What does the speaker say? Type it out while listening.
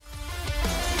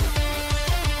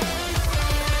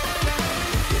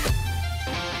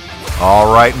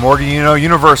All right, Morgan You Know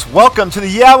Universe, welcome to the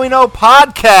Yeah We Know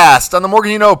podcast on the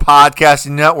Morgan You Know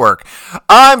Podcasting Network.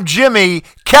 I'm Jimmy.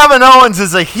 Kevin Owens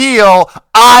is a heel.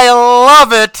 I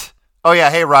love it. Oh, yeah.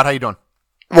 Hey, Rod, how you doing?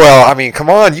 Well, I mean, come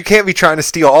on. You can't be trying to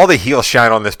steal all the heel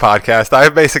shine on this podcast.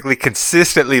 I've basically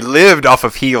consistently lived off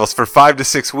of heels for 5 to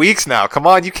 6 weeks now. Come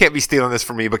on, you can't be stealing this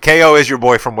from me. But KO is your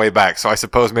boy from way back, so I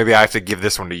suppose maybe I have to give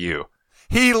this one to you.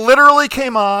 He literally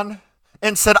came on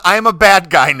and said, I'm a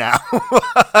bad guy now.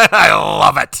 I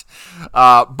love it.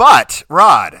 But,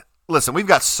 Rod, listen, we've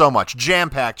got so much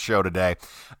jam-packed show today.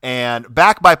 And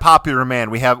back by popular demand,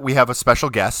 we have a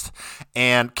special guest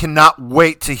and cannot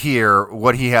wait to hear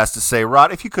what he has to say.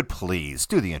 Rod, if you could please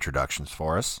do the introductions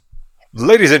for us.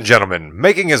 Ladies and gentlemen,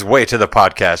 making his way to the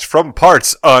podcast from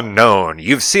parts unknown.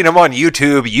 You've seen him on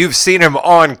YouTube. You've seen him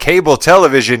on cable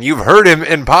television. You've heard him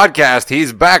in podcast.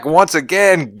 He's back once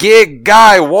again. Gig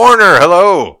Guy Warner.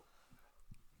 Hello.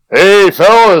 Hey,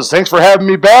 fellas. Thanks for having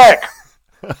me back.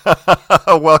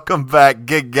 Welcome back,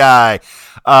 Gig Guy.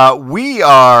 We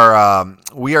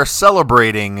are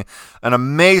celebrating an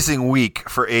amazing week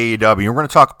for AEW. We're going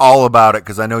to talk all about it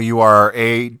because I know you are our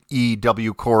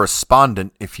AEW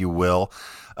correspondent, if you will.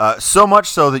 So much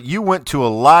so that you went to a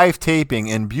live taping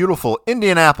in beautiful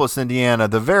Indianapolis, Indiana,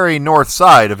 the very north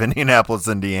side of Indianapolis,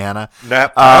 Indiana.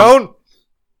 Naptown.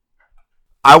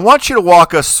 I want you to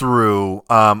walk us through,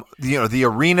 the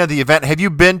arena, the event. Have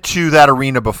you been to that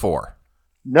arena before?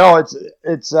 No,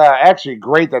 it's actually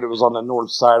great that it was on the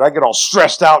north side. I get all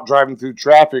stressed out driving through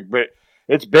traffic, but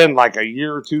it's been like a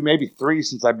year or two, maybe 3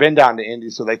 since I've been down to Indy,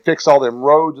 so they fixed all them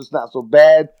roads. It's not so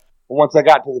bad. But once I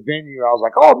got to the venue, I was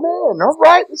like, oh, man, all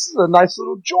right, this is a nice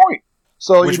little joint.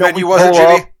 So, which venue was it,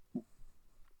 Jimmy?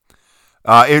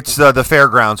 It's the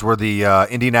fairgrounds where the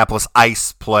Indianapolis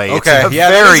Ice play. Okay,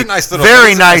 it's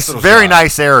very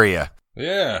nice area.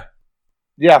 Yeah.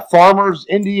 Yeah,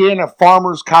 Indiana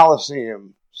Farmers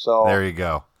Coliseum. So there you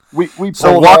go. We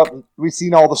pulled up, and we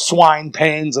seen all the swine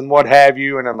pens and what have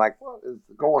you, and I'm like, what is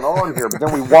going on here? But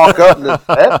then we walk up, and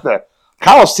the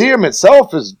Coliseum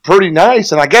itself is pretty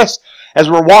nice. And I guess as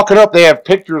we're walking up, they have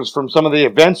pictures from some of the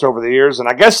events over the years. And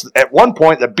I guess at one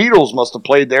point the Beatles must have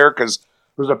played there because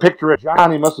there's a picture of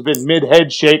John. He must have been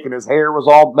mid-head shake, and his hair was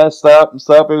all messed up and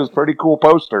stuff. It was a pretty cool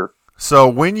poster. So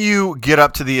when you get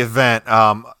up to the event,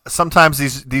 sometimes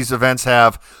these events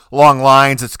have long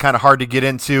lines. It's kind of hard to get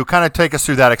into. Kind of take us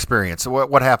through that experience.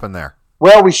 What happened there?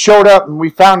 Well, we showed up and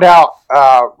we found out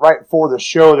right before the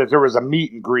show that there was a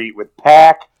meet and greet with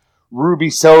Pac, Ruby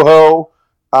Soho,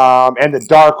 and the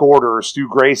Dark Order, Stu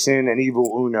Grayson and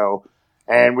Evil Uno.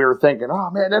 And we were thinking, oh,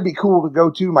 man, that'd be cool to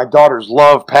go to. My daughters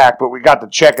love Pac, but we got to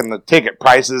checking the ticket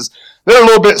prices. They're a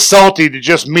little bit salty to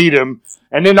just meet him.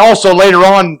 And then also later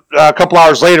on, a couple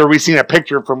hours later, we seen a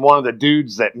picture from one of the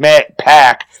dudes that met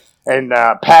Pac. And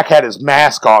Pac had his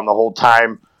mask on the whole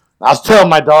time. I was telling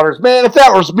my daughters, man, if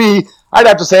that was me, I'd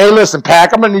have to say, hey, listen,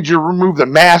 Pac, I'm going to need you to remove the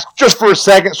mask just for a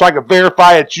second so I can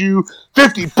verify it's you.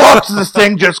 $50 this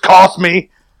thing just cost me.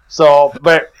 So,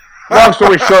 but long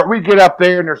story short, we get up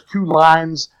there and there's 2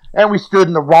 lines. And we stood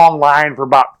in the wrong line for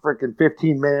about freaking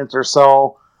 15 minutes or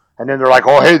so. And then they're like,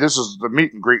 oh, hey, this is the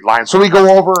meet and greet line. So we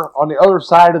go over on the other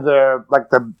side of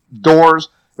the doors.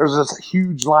 There's this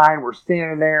huge line. We're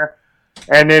standing there.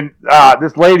 And then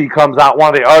this lady comes out,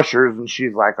 one of the ushers, and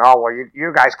she's like, oh, well,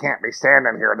 you guys can't be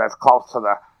standing here. That's close to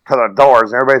the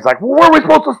doors. And everybody's like, well, where are we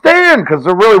supposed to stand? Because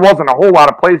there really wasn't a whole lot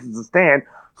of places to stand.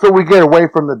 So we get away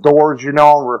from the doors, and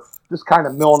we're just kind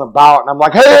of milling about. And I'm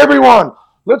like, hey, everyone,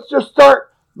 let's just start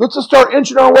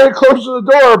inching our way closer to the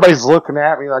door. Everybody's looking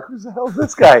at me like, who the hell is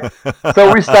this guy?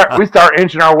 So we start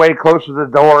inching our way closer to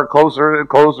the door, closer and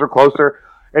closer.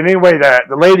 And anyway,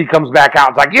 the lady comes back out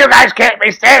and is like, you guys can't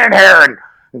be standing here.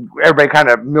 And everybody kind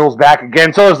of mills back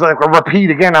again. So it's like a repeat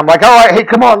again. I'm like, all right, hey,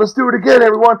 come on, let's do it again,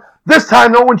 everyone. This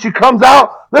time, though, when she comes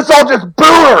out, let's all just boo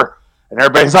her. And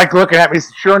everybody's like looking at me.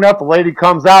 Sure enough, the lady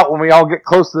comes out when we all get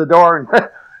close to the door. And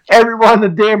everyone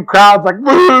in the damn crowd's like,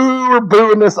 boo, we're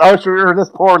booing this usher, this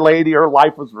poor lady, her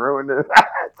life was ruined.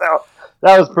 So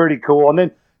that was pretty cool. And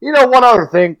then, one other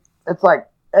thing, it's like,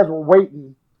 as we're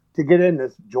waiting to get in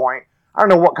this joint, I don't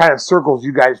know what kind of circles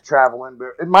you guys travel in,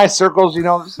 but in my circles, it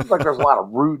seems like there's a lot of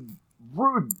rude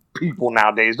people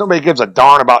nowadays. Nobody gives a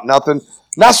darn about nothing.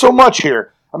 Not so much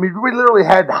here. I mean, we literally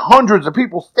had hundreds of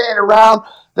people standing around.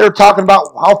 They were talking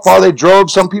about how far they drove.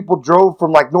 Some people drove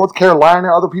from like North Carolina.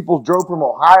 Other people drove from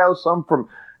Ohio. Some from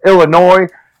Illinois.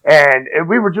 And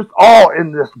we were just all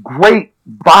in this great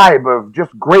vibe of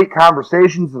just great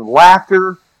conversations and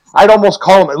laughter. I'd almost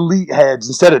call them elite heads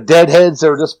instead of dead heads. They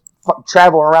were just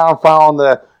traveling around following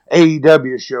the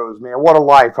AEW shows, man. What a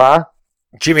life, huh?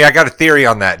 Jimmy, I got a theory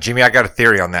on that. Can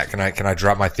I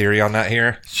drop my theory on that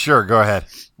here? Sure, go ahead.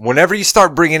 Whenever you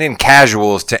start bringing in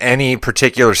casuals to any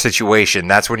particular situation,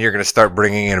 that's when you're going to start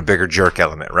bringing in a bigger jerk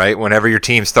element, right? Whenever your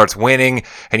team starts winning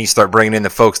and you start bringing in the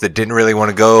folks that didn't really want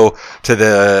to go to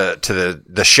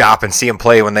the shop and see them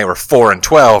play when they were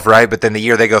 4-12, right? But then the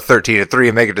year they go 13-3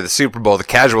 and make it to the Super Bowl, the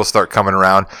casuals start coming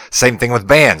around. Same thing with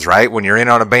bands, right? When you're in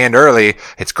on a band early,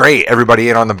 it's great. Everybody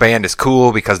in on the band is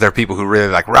cool because they're people who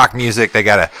really like rock music. They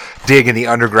got to dig in the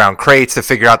underground crates to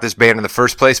figure out this band in the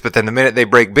first place. But then the minute they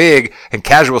break big and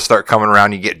casuals start coming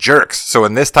around, you get jerks. So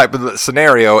in this type of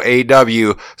scenario,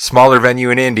 AEW, smaller venue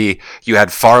in Indy, you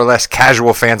had far less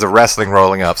casual fans of wrestling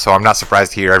rolling up. So I'm not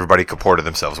surprised to hear everybody comported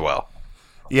themselves well.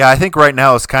 Yeah, I think right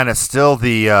now is kind of still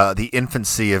the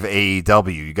infancy of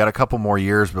AEW. You got a couple more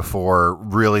years before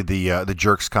really the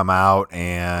jerks come out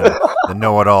and the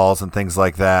know-it-alls and things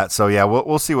like that. So yeah,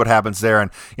 we'll see what happens there.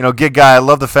 And Gig Guy, I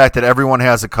love the fact that everyone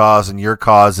has a cause, and your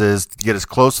cause is to get as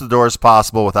close to the door as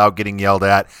possible without getting yelled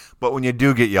at. But when you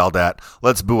do get yelled at,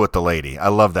 let's boo at the lady. I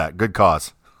love that. Good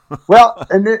cause. Well,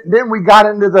 and then we got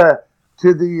into the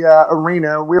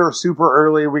arena. We were super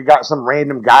early. We got some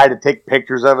random guy to take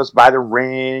pictures of us by the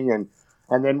ring,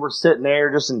 and then we're sitting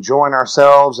there just enjoying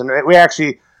ourselves. And we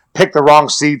actually picked the wrong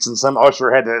seats, and some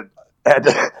usher had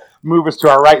to move us to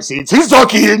our right seats. He's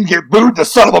lucky he didn't get booed, the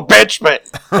son of a bitch. But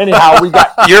anyhow, we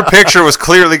got your picture was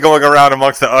clearly going around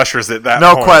amongst the ushers at that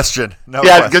no point. Question. No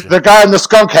yeah, question. The guy in the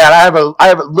skunk hat.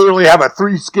 I literally have a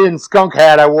 3-skin skunk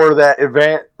hat I wore to that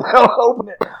event,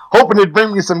 hoping it'd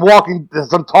bring me some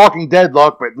Talking Dead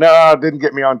luck, but no, it didn't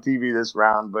get me on TV this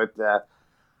round. But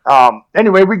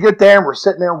anyway, we get there and we're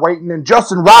sitting there waiting, and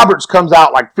Justin Roberts comes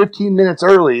out like 15 minutes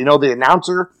early. The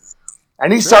announcer,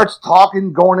 and he starts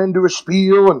talking, going into a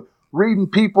spiel and reading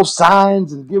people's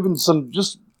signs and giving some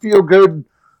just feel good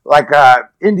like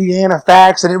Indiana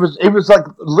facts, and it was like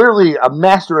literally a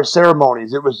master of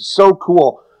ceremonies. It was so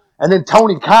cool. And then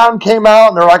Tony Khan came out,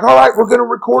 and they're like, all right, we're going to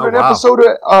record episode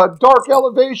of Dark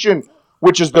Elevation,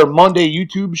 which is their Monday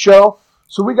YouTube show.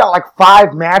 So we got like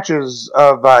 5 matches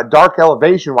of Dark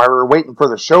Elevation while we were waiting for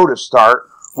the show to start,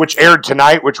 which aired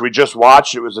tonight, which we just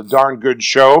watched. It was a darn good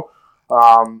show.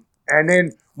 And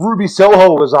then Ruby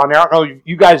Soho was on there. I don't know.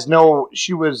 You guys know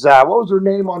she was, what was her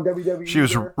name on WWE? She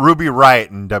was Ruby Riott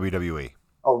in WWE.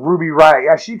 Oh, Ruby Riott.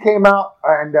 Yeah, she came out,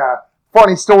 and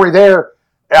funny story there.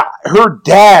 Her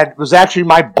dad was actually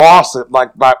my boss at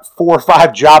like about 4 or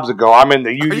 5 jobs ago. I'm in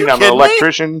the union. I'm an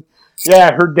electrician. Me?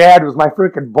 Yeah, her dad was my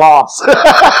freaking boss.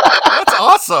 That's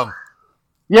awesome.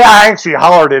 Yeah, I actually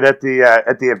hollered it at the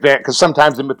event because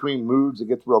sometimes in between moves it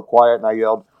gets real quiet, and I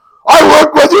yelled, "I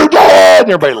work with your dad!"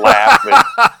 And everybody laughing.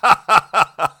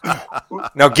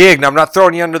 Now, Gig, I'm not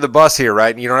throwing you under the bus here,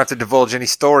 right? And you don't have to divulge any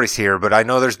stories here, but I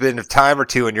know there's been a time or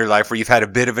two in your life where you've had a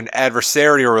bit of an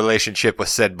adversarial relationship with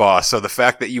said boss. So the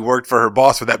fact that you worked for her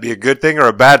boss, would that be a good thing or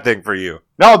a bad thing for you?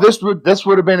 No, this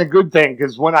would have been a good thing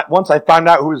because once I found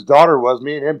out who his daughter was,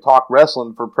 me and him talked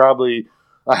wrestling for probably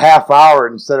a half hour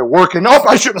instead of working. Oh,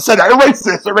 I shouldn't have said that.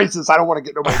 Erase this. I don't want to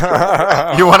get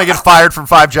nobody. You want to get fired from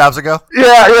 5 jobs ago?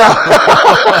 Yeah.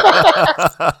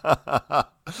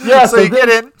 Yeah. So you get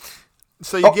in.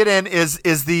 So you get in.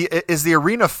 Is the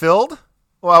arena filled?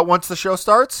 Well, once the show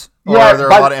starts, or are there a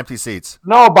lot of empty seats?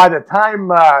 No, by the time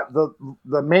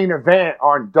the main event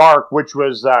on Dark, which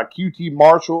was QT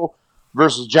Marshall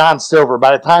versus John Silver,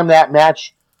 by the time that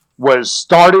match was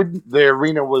started, the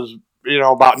arena was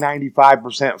about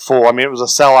 95% full. I mean, it was a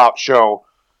sellout show,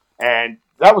 and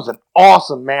that was an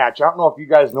awesome match. I don't know if you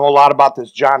guys know a lot about this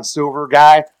John Silver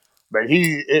guy, but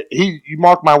you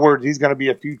mark my words, he's going to be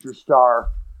a future star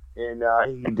in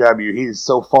AEW. He's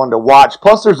so fun to watch.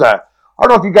 Plus, I don't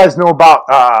know if you guys know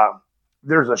about,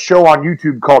 there's a show on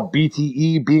YouTube called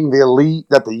BTE, Being the Elite,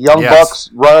 that the Young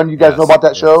Bucks run. You guys know about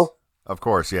that show? Of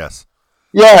course, yes.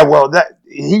 Yeah, well,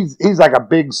 he's like a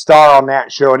big star on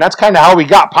that show, and that's kind of how he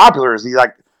got popular. Is he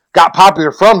got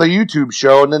popular from the YouTube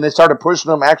show, and then they started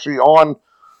pushing him actually on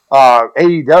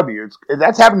AEW.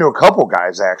 That's happened to a couple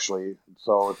guys actually.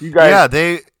 So if you guys,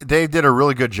 they did a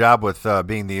really good job with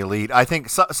Being the Elite. I think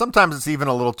sometimes it's even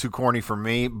a little too corny for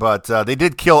me, but they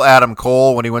did kill Adam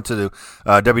Cole when he went to the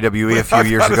WWE a few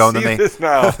years ago, and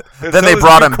then they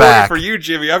brought him back for you,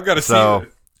 Jimmy. I've got to see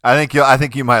it. I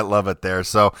think you might love it there.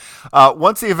 So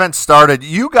once the event started,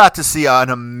 you got to see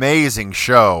an amazing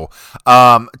show.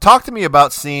 Talk to me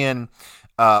about seeing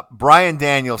Bryan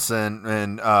Danielson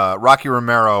and Rocky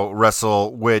Romero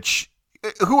wrestle, which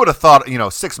who would have thought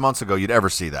 6 months ago you'd ever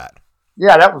see that?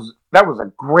 Yeah, that was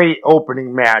a great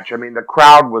opening match. I mean, the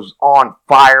crowd was on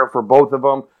fire for both of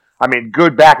them. I mean,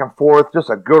 good back and forth, just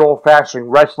a good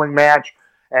old-fashioned wrestling match.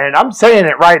 And I'm saying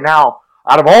it right now,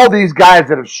 out of all these guys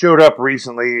that have showed up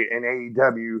recently in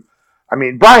AEW, I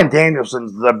mean, Bryan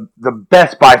Danielson's the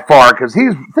best by far because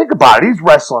think about it, he's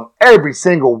wrestling every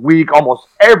single week, almost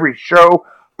every show,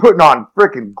 putting on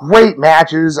freaking great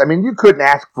matches. I mean, you couldn't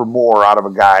ask for more out of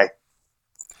a guy.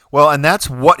 Well, and that's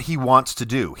what he wants to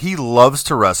do. He loves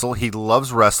to wrestle. He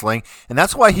loves wrestling, and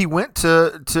that's why he went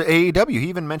to AEW. He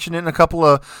even mentioned it in a couple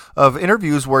of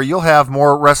interviews where you'll have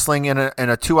more wrestling in a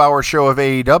 2-hour show of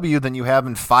AEW than you have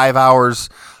in 5 hours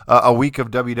a week of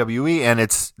WWE, and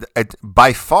it's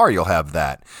by far you'll have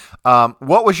that.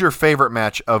 What was your favorite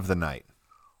match of the night?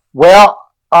 Well,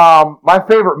 my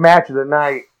favorite match of the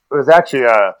night was actually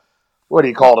a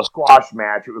squash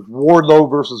match. It was Wardlow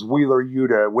versus Wheeler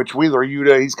Yuta, which Wheeler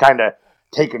Yuta, he's kind of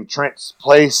taken Trent's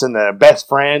place in the Best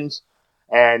Friends.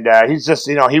 And he's just,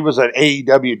 he was an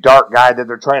AEW dark guy that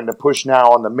they're trying to push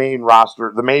now on the main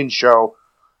roster, the main show.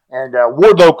 And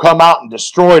Wardlow come out and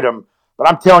destroyed him. But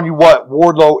I'm telling you what,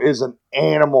 Wardlow is an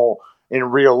animal in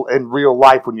real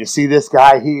life. When you see this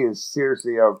guy, he is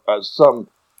seriously some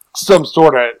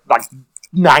sort of like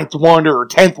ninth wonder or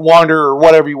 10th wonder or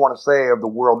whatever you want to say of the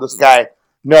world. This guy,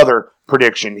 another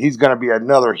prediction. He's going to be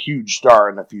another huge star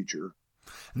in the future.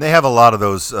 And they have a lot of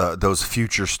those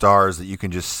future stars that you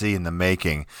can just see in the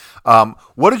making.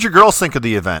 What did your girls think of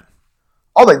the event?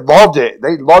 Oh, they loved it.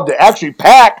 They loved it. Actually,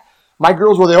 Pac, my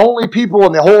girls were the only people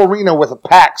in the whole arena with a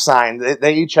Pac sign.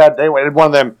 They each had one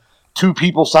of them 2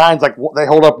 people signs. Like they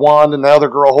hold up one and the other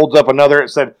girl holds up another. It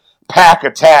said Pac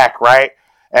Attack, right?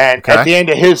 And at the end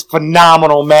of his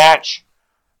phenomenal match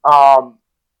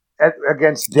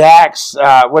against Dax,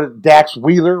 Dax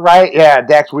Wheeler, right? Yeah,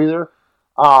 Dax Wheeler.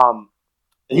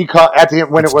 He at the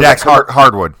end when it's it was Dax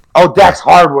Hardwood. Oh, Dax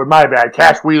Hardwood. My bad.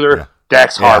 Cash Wheeler. Yeah.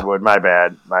 Dax Hardwood. My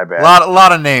bad. A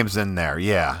lot of names in there.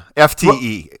 Yeah.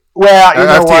 FTE. Well, you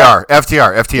know FTR.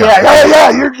 FTR.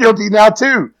 Yeah. You're guilty now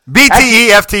too.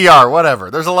 BTE. FTR.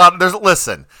 Whatever. There's a lot.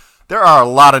 Listen. There are a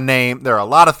lot of There are a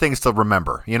lot of things to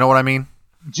remember. You know what I mean?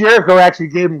 Jericho actually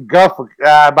gave him guff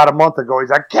about a month ago. He's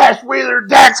like, Cash Wheeler,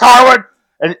 Dax Harwood,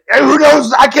 and who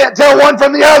knows, I can't tell one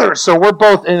from the other. So we're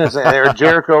both innocent there.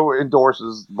 Jericho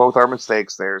endorses both our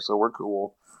mistakes there, so we're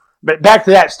cool. But back to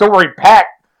that story, Pat,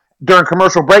 during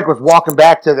commercial break, was walking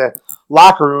back to the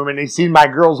locker room, and he seen my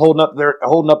girls holding up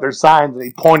their signs, and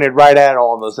he pointed right at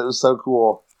all of us. It was so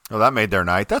cool. Well, that made their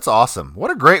night. That's awesome.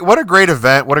 What a great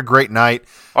event. What a great night.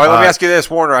 All right, let me ask you this,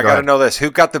 Warner. I got to know this.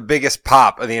 Who got the biggest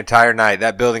pop of the entire night?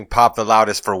 That building popped the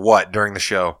loudest for what during the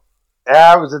show?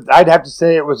 I'd have to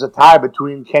say it was a tie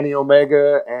between Kenny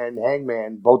Omega and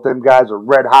Hangman. Both them guys are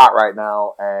red hot right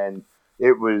now, and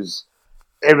it was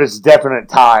definite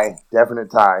tie.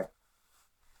 Definite tie.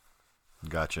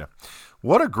 Gotcha.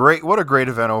 What a great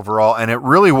event overall, and it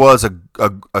really was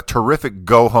a terrific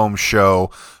go-home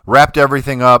show. Wrapped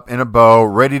everything up in a bow,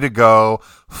 ready to go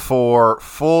for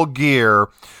Full Gear,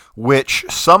 which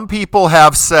some people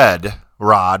have said,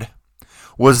 Rod,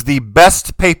 was the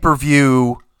best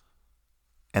pay-per-view,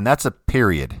 and that's a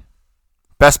period,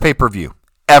 best pay-per-view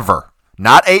ever.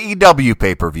 Not AEW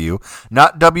pay-per-view,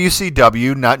 not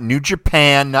WCW, not New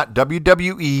Japan, not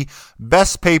WWE.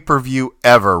 Best pay-per-view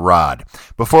ever, Rod.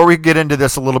 Before we get into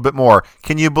this a little bit more,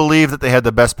 can you believe that they had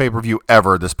the best pay-per-view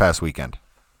ever this past weekend?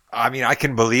 I mean, I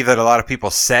can believe that a lot of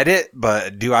people said it,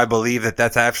 but do I believe that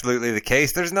that's absolutely the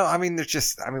case? What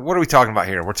are we talking about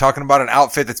here? We're talking about an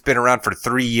outfit that's been around for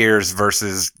 3 years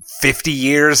versus 50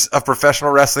 years of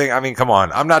professional wrestling. I mean, come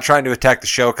on. I'm not trying to attack the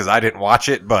show because I didn't watch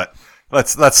it, but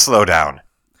Let's slow down.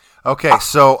 Okay,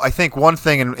 so I think one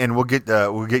thing, and we'll get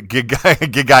Gig Guy.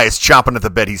 Gig Guy is chomping at the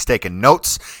bit. He's taking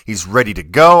notes. He's ready to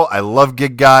go. I love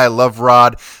Gig Guy. I love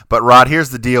Rod. But Rod, here's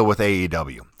the deal with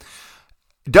AEW.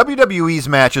 WWE's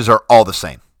matches are all the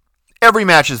same. Every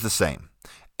match is the same.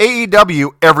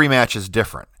 AEW, every match is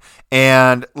different.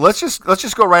 And let's just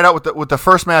go right out with the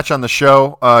first match on the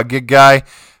show. Gig Guy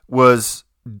was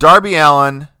Darby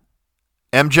Allin,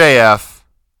 MJF.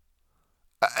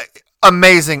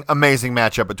 Amazing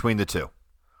matchup between the two.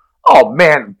 Oh,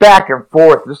 man, back and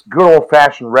forth. Just good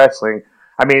old-fashioned wrestling.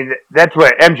 I mean, that's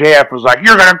what MJF was like.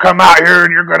 You're going to come out here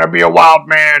and you're going to be a wild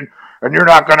man and you're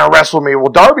not going to wrestle me.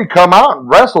 Well, Darby come out and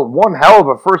wrestled one hell of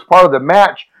a first part of the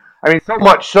match. I mean, so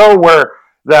much so where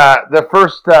the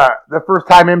first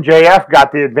time MJF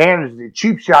got the advantage, the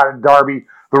cheap shot at Darby,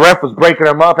 the ref was breaking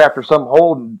him up after some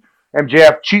hold, and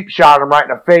MJF cheap shot him right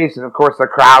in the face, and of course the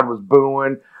crowd was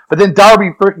booing. But then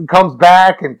Darby freaking comes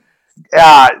back and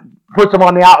puts him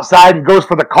on the outside and goes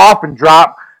for the coffin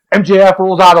drop. MJF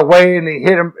rolls out of the way and he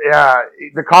hit him.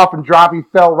 The coffin drop, he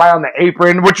fell right on the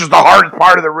apron, which is the hardest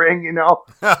part of the ring, you know.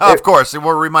 Of course,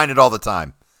 we're reminded all the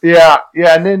time. Yeah.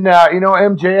 And then,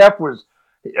 MJF was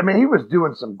I mean, he was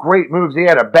doing some great moves. He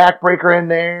had a backbreaker in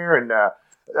there, and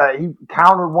he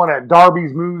countered one of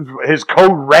Darby's moves, his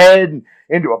Code Red,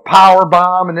 into a power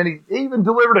bomb, and then he even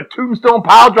delivered a tombstone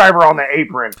pile driver on the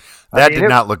apron. That did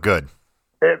not look good.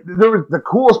 There was the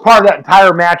coolest part of that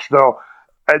entire match, though.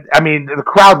 I mean, the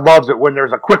crowd loves it when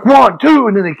there's a quick 1, 2,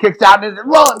 and then he kicks out and then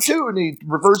 1, 2, and he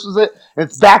reverses it, and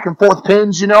it's back and forth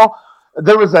pins.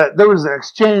 There was an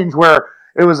exchange where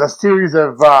it was a series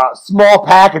of small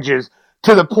packages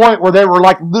to the point where they were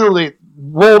like literally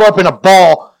rolled up in a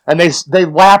ball, and they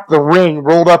lapped the ring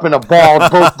rolled up in a ball.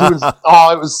 Both dudes,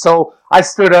 it was so. I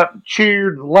stood up, and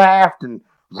cheered, and laughed, and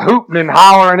was hooting and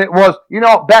hollering. It was,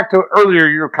 back to earlier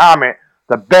your comment,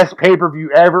 the best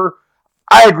pay-per-view ever.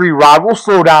 I agree, Rod. We'll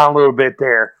slow down a little bit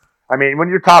there. I mean, when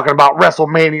you're talking about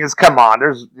WrestleManias, come on,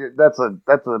 that's a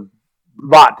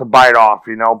lot to bite off,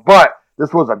 But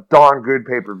this was a darn good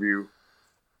pay-per-view.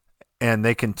 And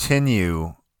they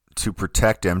continue to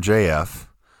protect MJF.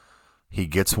 He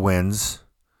gets wins.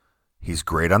 He's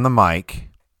great on the mic.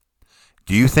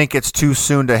 Do you think it's too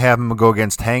soon to have him go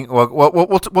against Well,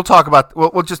 we'll talk about.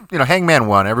 We'll just Hangman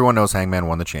won. Everyone knows Hangman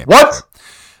won the championship. What?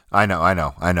 I know.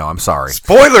 I'm sorry.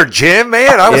 Spoiler, Jim.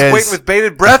 Man, I was waiting with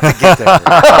bated breath to get there.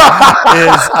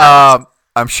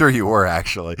 I'm sure you were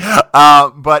actually.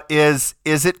 But is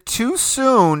it too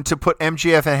soon to put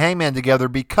MJF and Hangman together?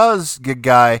 Because, good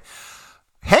guy,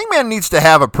 Hangman needs to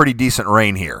have a pretty decent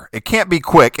reign here. It can't be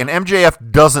quick, and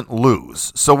MJF doesn't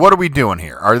lose. So what are we doing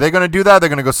here? Are they going to do that? Or they're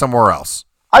going to go somewhere else?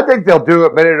 I think they'll do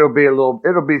it, but it'll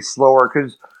be slower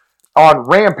because on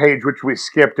Rampage, which we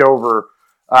skipped over,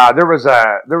 there was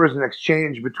an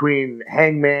exchange between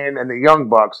Hangman and the Young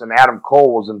Bucks, and Adam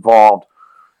Cole was involved.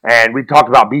 And we talked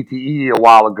about BTE a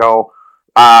while ago.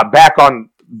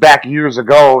 Back years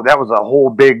ago, that was a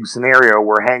whole big scenario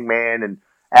where Hangman and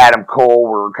Adam Cole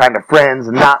were kind of friends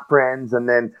and not friends, and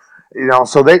then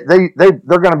so they're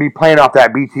going to be playing off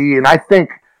that BTE, and I think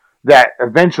that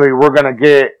eventually we're going to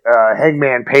get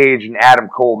Hangman Page and Adam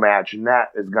Cole match, and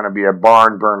that is going to be a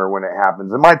barn burner when it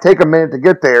happens. It might take a minute to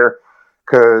get there.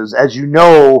 Because, as you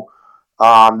know,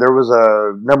 there was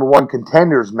a number one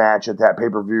contenders match at that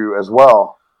pay-per-view as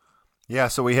well. Yeah,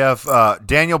 so we have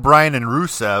Daniel Bryan and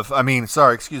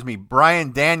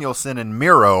Bryan Danielson and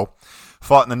Miro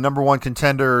fought in the number one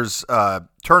contenders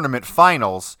tournament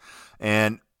finals.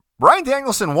 And Bryan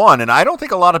Danielson won, and I don't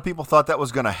think a lot of people thought that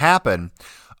was going to happen.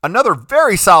 Another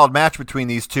very solid match between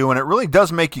these two, and it really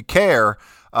does make you care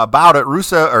about it.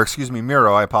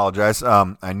 Miro, I apologize.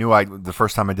 I knew the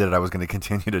first time I did it, I was going to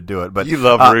continue to do it. But you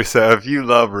love Rusev. You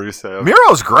love Rusev.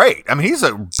 Miro's great. I mean, he's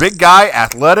a big guy,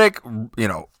 athletic, great but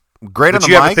on the mic.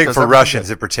 You have a thing for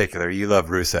Russians in particular. You love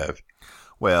Rusev.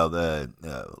 Well,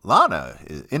 Lana,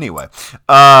 anyway.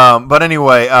 But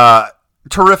anyway,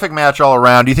 terrific match all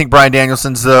around. Do you think Bryan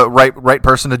Danielson's the right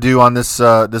person to do on this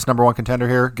number one contender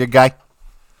here? Good guy?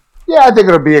 Yeah, I think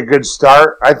it'll be a good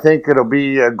start. I think it'll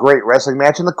be a great wrestling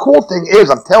match. And the cool thing is,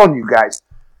 I'm telling you guys,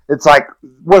 it's like,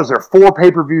 4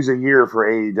 pay-per-views a year for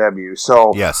AEW.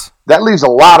 So yes, that leaves a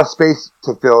lot of space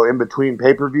to fill in between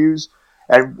pay-per-views.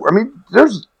 And,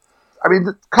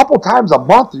 a couple times a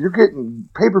month, you're getting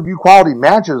pay-per-view quality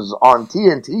matches on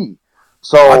TNT.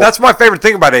 So that's my favorite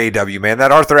thing about AEW, man.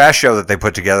 That Arthur Ashe show that they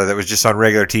put together that was just on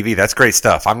regular TV. That's great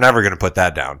stuff. I'm never going to put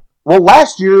that down. Well,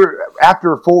 last year,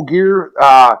 after Full Gear,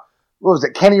 what was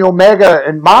it? Kenny Omega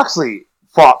and Moxley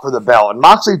fought for the belt, and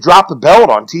Moxley dropped the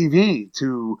belt on TV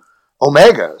to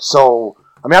Omega. So,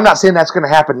 I'm not saying that's going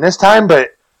to happen this time, but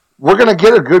we're going to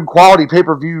get a good quality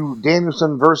pay-per-view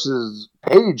Danielson versus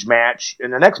Page match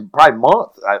in the next probably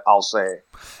month, I'll say.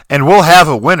 And we'll have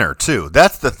a winner, too.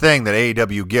 That's the thing that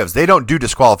AEW gives. They don't do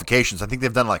disqualifications. I think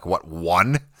they've done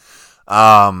one?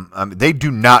 They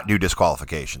do not do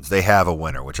disqualifications. They have a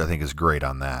winner, which I think is great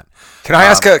on that. Can I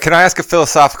ask a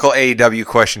philosophical AEW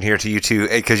question here to you two?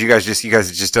 Because you guys have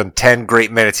just done 10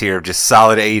 great minutes here of just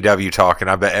solid AEW talk, and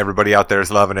I bet everybody out there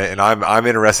is loving it, and I'm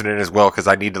interested in it as well because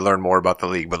I need to learn more about the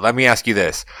league. But let me ask you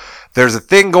this. There's a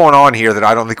thing going on here that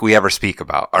I don't think we ever speak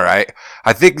about, all right?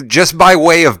 I think just by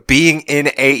way of being in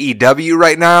AEW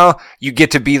right now, you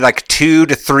get to be like 2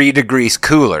 to 3 degrees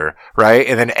cooler, right?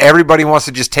 And then everybody wants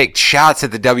to just take shots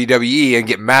at the WWE and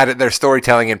get mad at their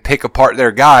storytelling and pick apart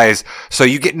their guys, so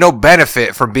you get no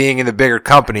benefit from being in the bigger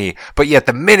company, but yet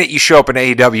the minute you show up in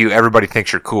AEW, everybody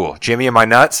thinks you're cool. Jimmy, am I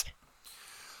nuts?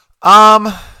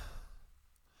 I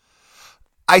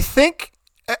think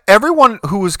everyone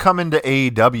who has come into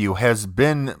AEW has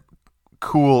been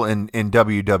cool in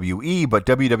WWE, but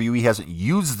WWE hasn't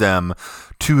used them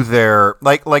to their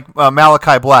like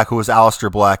Malachi Black, who was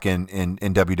Aleister Black in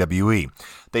WWE.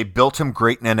 They built him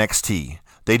great in NXT.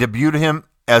 They debuted him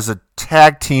as a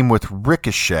tag team with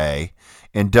Ricochet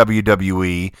in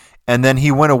WWE, and then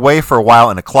he went away for a while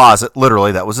in a closet.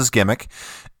 Literally, that was his gimmick.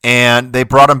 And they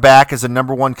brought him back as a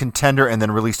number one contender and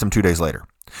then released him 2 days later.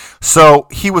 So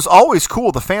he was always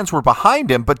cool. The fans were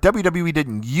behind him, but WWE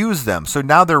didn't use them. So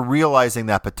now they're realizing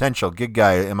that potential. Gig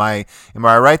guy, am I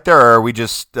right there, or are we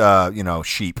just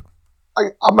sheep?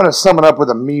 I'm going to sum it up with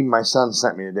a meme my son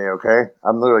sent me today, okay?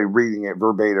 I'm literally reading it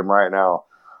verbatim right now.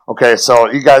 Okay, so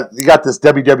you got this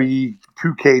WWE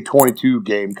 2K22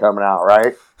 game coming out,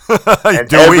 right?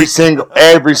 And every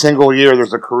single year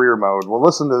there's a career mode. Well,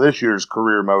 listen to this year's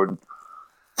career mode.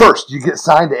 First, you get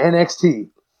signed to NXT.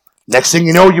 Next thing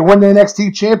you know, you win the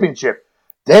NXT championship.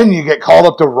 Then you get called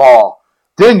up to Raw.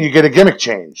 Then you get a gimmick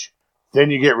change.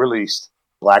 Then you get released.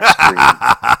 Black screen.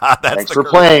 Thanks for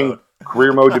playing. Mode.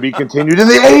 Career mode to be continued in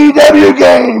the AEW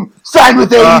game. Sign with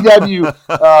AEW,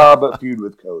 but feud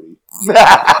with Cody.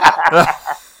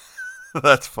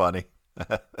 That's funny.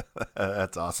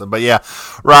 That's awesome. But yeah,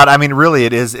 Rod, I mean, really,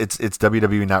 it's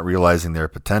WWE not realizing their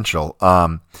potential.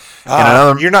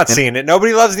 You're not seeing it.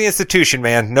 Nobody loves the institution,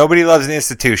 man. Nobody loves the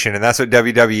institution, and that's what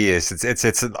WWE is.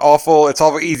 It's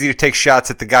awful easy to take shots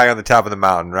at the guy on the top of the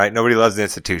mountain, right? Nobody loves the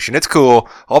institution. It's cool.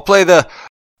 I'll play the.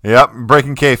 Yep,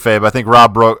 breaking kayfabe. I think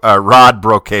Rod broke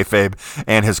kayfabe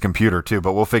and his computer too,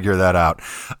 but we'll figure that out.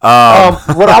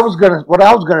 What I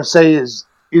was gonna say is,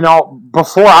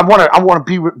 before I want to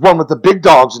be one with the big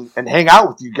dogs and hang out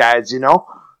with you guys,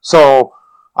 So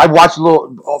I watched a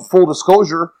little. Full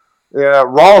disclosure,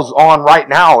 Raw's on right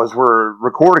now as we're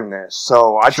recording this.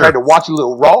 So I tried to watch a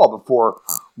little Raw before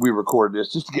we recorded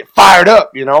this, just to get fired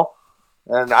up,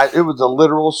 And it was a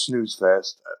literal snooze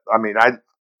fest. I mean,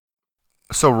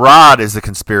 So Rod is the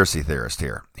conspiracy theorist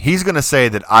here. He's going to say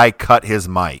that I cut his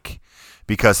mic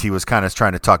because he was kind of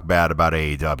trying to talk bad about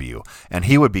AEW, and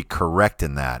he would be correct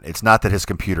in that. It's not that his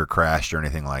computer crashed or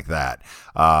anything like that.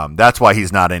 That's why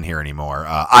he's not in here anymore.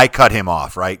 I cut him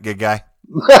off, right, good guy?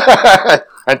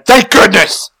 And thank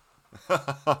goodness!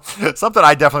 Something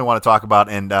I definitely want to talk about,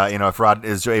 and if Rod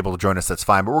is able to join us, that's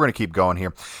fine, but we're going to keep going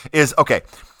here.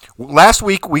 Last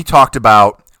week we talked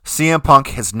about CM Punk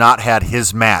has not had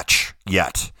his match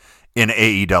yet in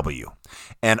AEW.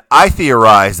 And I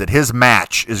theorize that his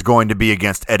match is going to be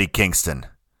against Eddie Kingston.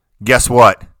 Guess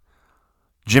what?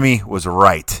 Jimmy was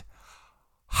right.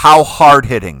 How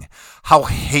hard-hitting, how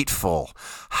hateful,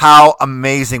 how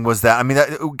amazing was that? I mean,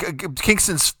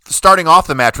 Kingston's starting off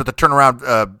the match with a turnaround,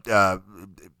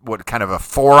 kind of a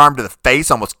forearm to the face,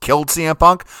 almost killed CM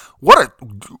Punk. What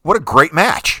a great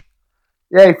match.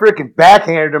 Yeah, he freaking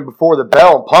backhanded him before the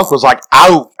bell, and Punk was like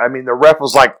out. I mean, the ref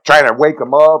was like trying to wake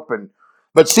him up,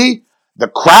 but see, the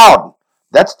crowd.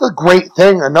 That's the great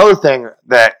thing. Another thing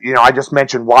that I just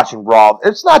mentioned watching Raw.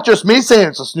 It's not just me saying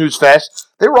it's a snooze fest.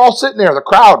 They were all sitting there. The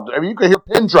crowd. I mean, you could hear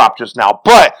a pin drop just now.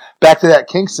 But back to that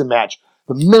Kingston match.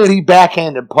 The minute he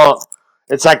backhanded Punk,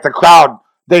 it's like the crowd.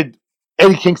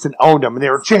 Eddie Kingston owned him, and they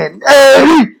were chanting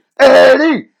Eddie,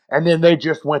 Eddie. And then they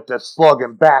just went to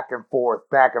slugging back and forth,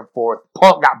 back and forth.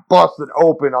 Punk got busted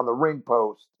open on the ring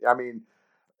post. I mean,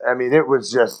 it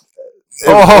was just.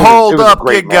 Hold up,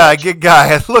 good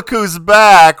guy. Look who's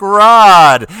back,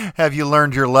 Rod. Have you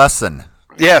learned your lesson?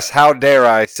 Yes, how dare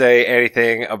I say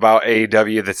anything about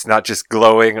AEW that's not just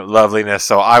glowing loveliness,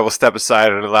 so I will step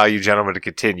aside and allow you gentlemen to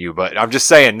continue. But I'm just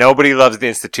saying, nobody loves the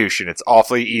institution. It's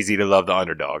awfully easy to love the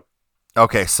underdog.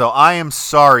 Okay, so I am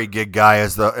sorry, Gig Guy,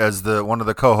 as the one of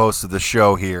the co-hosts of the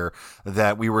show here,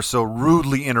 that we were so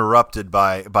rudely interrupted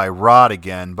by Rod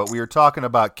again. But we were talking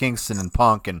about Kingston and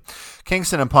Punk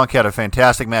had a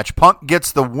fantastic match. Punk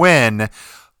gets the win.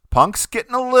 Punk's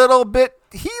getting a little bit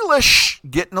heelish,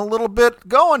 getting a little bit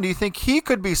going. Do you think he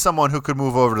could be someone who could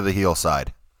move over to the heel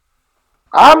side?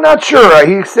 I'm not sure.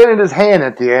 He extended his hand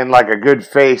at the end like a good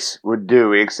face would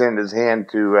do. He extended his hand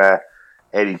to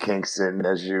Eddie Kingston,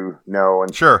 as you know,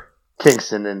 and sure,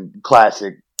 Kingston in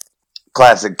classic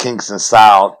Kingston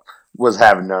style was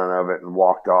having none of it and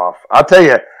walked off. I'll tell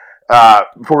you,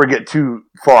 before we get too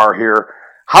far here,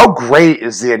 how great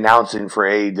is the announcing for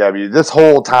AEW? This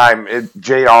whole time,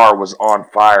 JR was on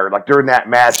fire. Like during that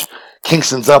match,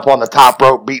 Kingston's up on the top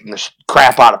rope beating the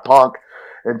crap out of Punk.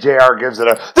 And JR gives it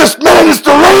 "This man is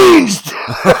deranged!"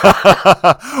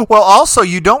 Well, also,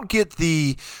 you don't get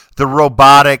the the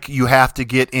robotic, you have to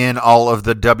get in all of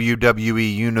the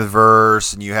WWE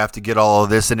universe, and you have to get all of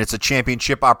this, and it's a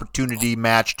championship opportunity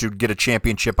match to get a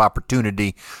championship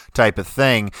opportunity type of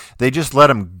thing. They just let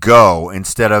him go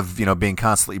instead of being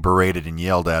constantly berated and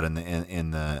yelled at in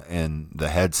the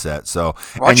headset. So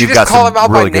why don't you just call him out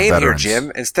by name here,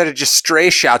 Jim, instead of just stray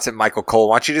shots at Michael Cole?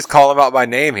 Why don't you just call him out by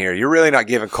name here? You're really not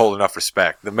giving Cole enough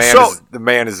respect. The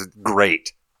man is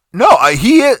great. No,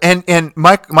 he is, and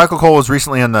Michael Cole was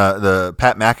recently on the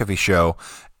Pat McAfee show,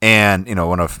 and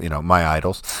one of my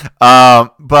idols.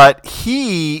 But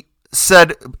he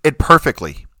said it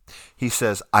perfectly. He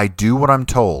says, "I do what I'm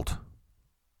told,"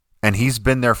 and he's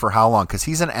been there for how long? Because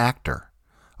he's an actor.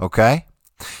 Okay,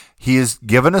 he is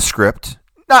given a script,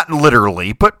 not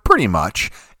literally, but pretty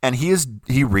much. And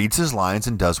he reads his lines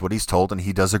and does what he's told, and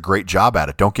he does a great job at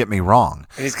it. Don't get me wrong.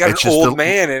 And he's got an old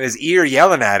man in his ear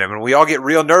yelling at him, and we all get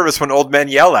real nervous when old men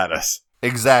yell at us.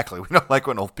 Exactly. We don't like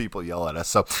when old people yell at us.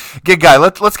 So, Gig Guy,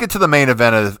 let's get to the main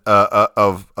event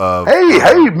of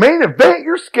Hey, main event!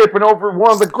 You're skipping over one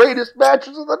of the greatest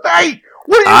matches of the night.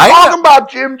 What are you talking about,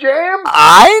 Jim Jam?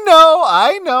 I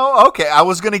know. Okay, I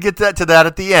was going to get to that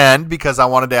at the end because I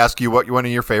wanted to ask you what one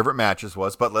of your favorite matches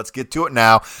was, but let's get to it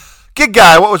now. Gig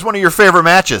Guy, what was one of your favorite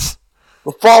matches?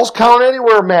 The Falls Count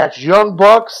Anywhere match. Young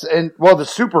Bucks and, the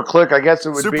Super Click, I guess it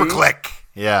would be. Super Click,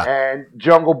 yeah. And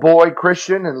Jungle Boy,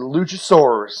 Christian, and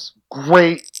Luchasaurus.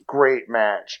 Great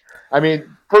match. I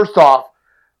mean, first off,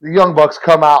 the Young Bucks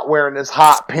come out wearing this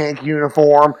hot pink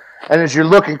uniform, and as you're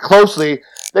looking closely,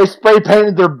 they spray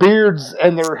painted their beards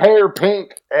and their hair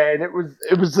pink, and it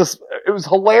was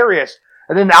hilarious.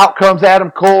 And then out comes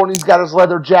Adam Cole, and he's got his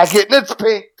leather jacket, and it's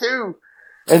pink too.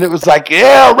 And it was like,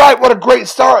 yeah, right, what a great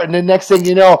start. And then next thing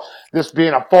you know, this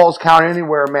being a Falls Count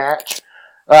Anywhere match,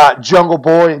 Jungle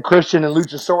Boy and Christian and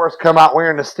Luchasaurus come out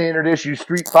wearing the standard issue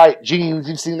Street Fight jeans.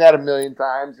 You've seen that a million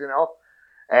times,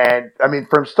 And, I mean,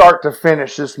 from start to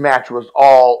finish, this match was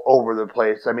all over the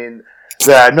place. I mean,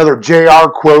 another JR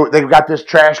quote, they've got this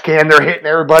trash can, they're hitting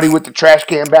everybody with the trash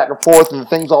can back and forth, and the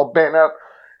thing's all bent up.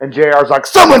 And JR's like,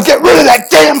 someone get rid of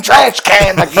that damn trash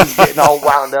can! Like he's getting all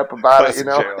wound up about it,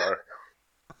 JR.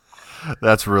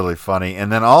 That's really funny.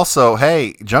 And then also,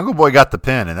 hey, Jungle Boy got the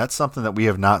pin, and that's something that we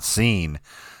have not seen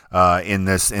in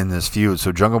this feud.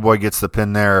 So Jungle Boy gets the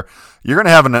pin there. You're going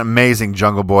to have an amazing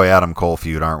Jungle Boy Adam Cole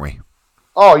feud, aren't we?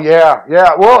 Oh, yeah.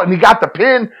 Well, and he got the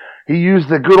pin. He used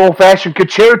the good old-fashioned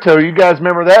concerto. You guys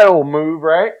remember that old move,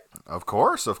 right? Of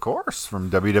course.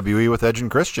 From WWE with Edge and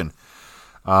Christian.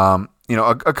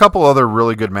 A couple other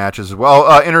really good matches as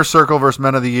well. Inner Circle versus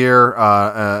Men of the Year.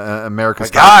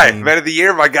 America's guy. Men of the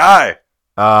Year, my guy.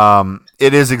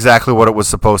 It is exactly what it was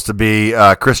supposed to be.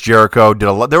 Chris Jericho did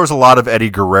a lot. There was a lot of Eddie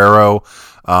Guerrero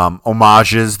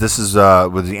homages. This is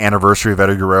with the anniversary of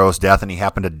Eddie Guerrero's death, and he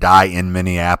happened to die in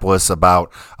Minneapolis,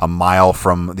 about a mile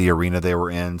from the arena they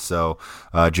were in. So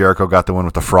Jericho got the win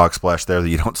with the frog splash there that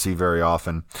you don't see very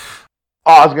often.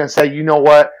 Oh, I was gonna say, you know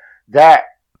what?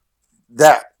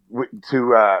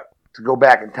 To go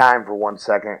back in time for 1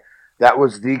 second, that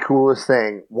was the coolest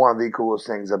thing, one of the coolest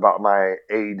things about my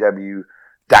AEW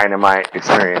Dynamite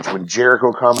experience. When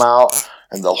Jericho come out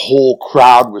and the whole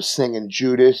crowd was singing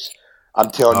Judas,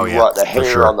 I'm telling you what, the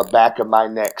hair on the back of my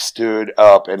neck stood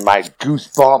up and my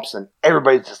goosebumps, and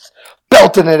everybody's just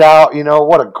belting it out.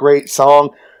 What a great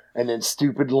song. And then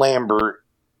stupid Lambert,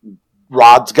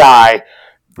 Rod's guy,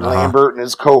 Lambert and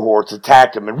his cohorts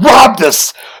attacked him and robbed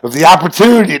us of the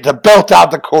opportunity to belt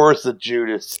out the chorus of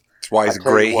Judas. That's why he's a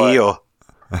great heel.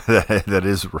 That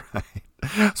is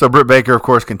right. So Britt Baker, of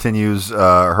course, continues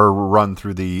her run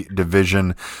through the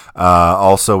division.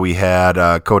 Also, we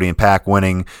had Cody and Pac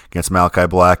winning against Malachi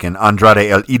Black and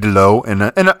Andrade El Idolo,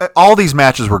 and all these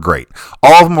matches were great.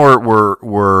 All of them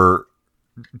were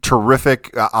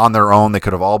terrific on their own. They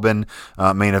could have all been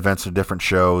main events of different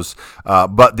shows.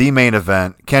 But the main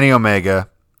event, Kenny Omega,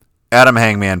 Adam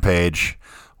Hangman Page.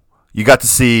 You got to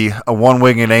see a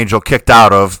one-winged angel kicked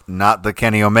out of, not the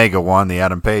Kenny Omega one, the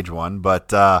Adam Page one,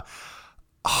 but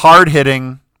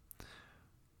hard-hitting.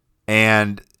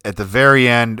 And at the very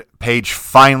end, Page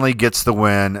finally gets the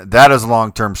win. That is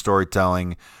long-term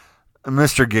storytelling.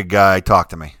 Mr. Gig Guy, talk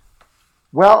to me.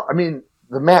 Well, I mean,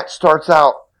 the match starts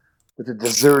out with a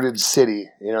deserted city.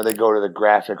 They go to the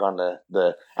graphic on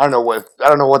the I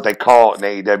don't know what they call it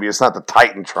in AEW. It's not the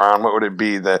Titantron. What would it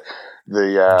be? The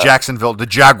Jacksonville, the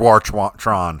Jaguar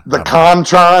Tron. The Khan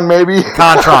Tron, maybe?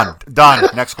 Khan Tron. Done.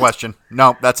 Next question.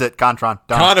 No, that's it. Khan Tron.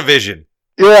 Done. Conavision.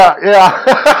 Yeah.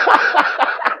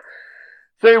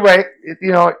 So anyway,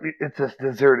 it's this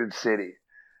deserted city.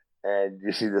 And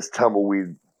you see this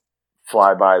tumbleweed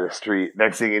fly by the street.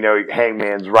 Next thing you know,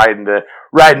 Hangman's riding to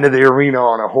the arena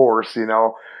on a horse, and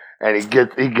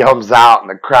he comes out and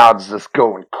the crowd's just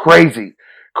going crazy.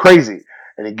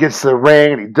 And he gets to the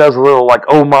ring and he does a little like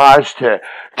homage to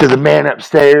the man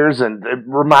upstairs, and it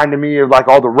reminded me of like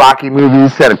all the Rocky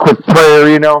movies, had a quick prayer,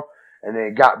 and then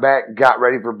he got back and got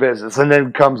ready for business. And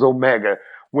then comes Omega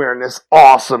wearing this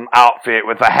awesome outfit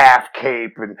with a half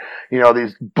cape and,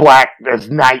 these black as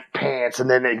night pants. And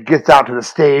then it gets out to the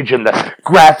stage and the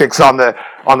graphics on the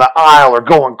aisle are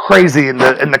going crazy and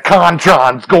the Khan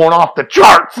Tron's going off the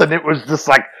charts. And it was just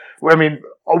like,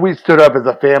 we stood up as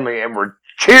a family and we're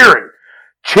cheering.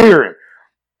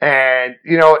 And,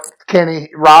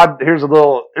 Kenny, Rod, here's a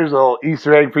little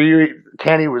Easter egg for you.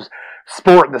 Kenny was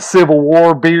sporting the Civil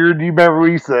War beard. Do you remember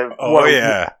we used to? Oh,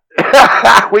 yeah.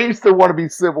 We used to want to be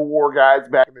Civil War guys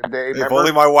back in the day. If remember?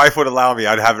 only my wife would allow me,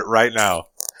 I'd have it right now.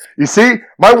 You see,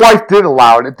 my wife did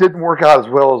allow it. It didn't work out as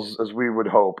well as we would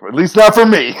hope. At least not for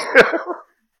me.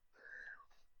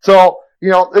 So,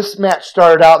 this match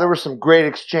started out. There were some great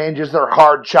exchanges. They're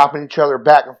hard chopping each other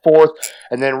back and forth.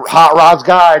 And then Hot Rod's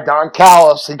guy, Don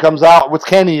Callis, he comes out with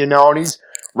Kenny, and he's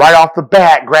right off the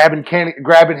bat grabbing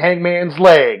Hangman's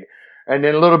leg. And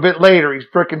then a little bit later, he's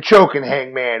freaking choking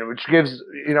Hangman, which gave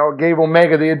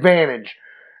Omega the advantage.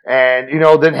 And,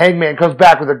 then Hangman comes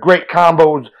back with a great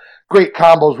combos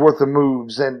worth of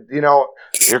moves. And,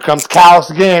 here comes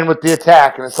Callis again with the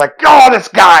attack. And it's like, oh, this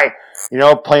guy,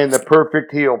 playing the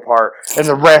perfect heel part. And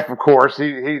the ref, of course,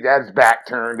 he had his back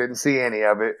turned, didn't see any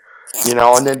of it.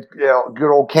 And then,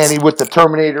 good old Kenny with the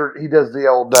Terminator. He does the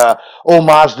old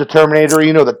homage to Terminator,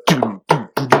 the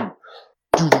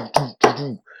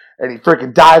and he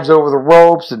freaking dives over the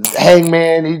ropes, and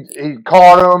Hangman, he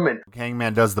caught him, and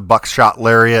Hangman does the buckshot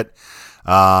lariat,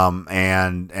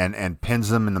 and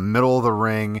pins him in the middle of the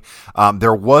ring.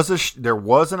 There was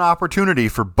an opportunity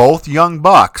for both Young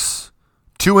Bucks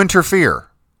to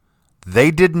interfere. They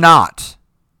did not,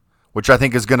 which I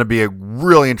think is going to be a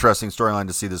really interesting storyline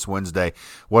to see this Wednesday,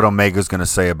 what Omega's going to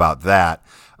say about that.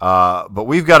 But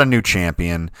we've got a new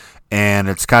champion, and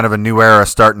it's kind of a new era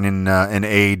starting in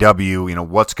AEW.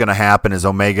 What's going to happen? Is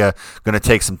Omega going to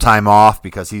take some time off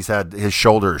because he's had his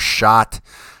shoulder shot?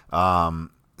 Well,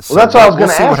 that's what I was going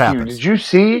to ask you. Did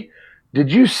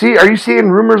you see? Are you seeing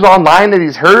rumors online that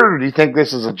he's hurt, or do you think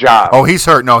this is a job? Oh, he's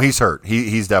hurt. No, he's hurt.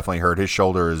 He's definitely hurt. His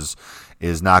shoulder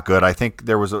is not good. I think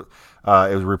there was it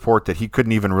was a report that he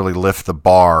couldn't even really lift the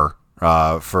bar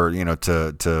for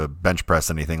to bench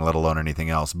press anything, let alone anything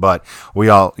else. But we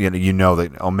all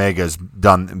that Omega's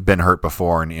been hurt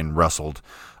before and wrestled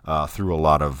through a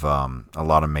lot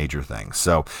of major things.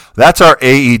 So that's our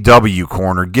AEW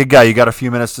corner. Gig Guy, you got a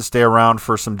few minutes to stay around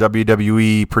for some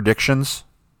WWE predictions?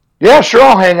 Yeah, sure.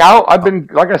 I'll hang out. I've been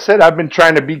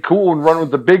trying to be cool and run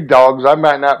with the big dogs. I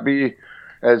might not be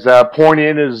as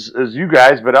poignant as you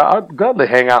guys, but I'll gladly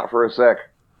hang out for a sec.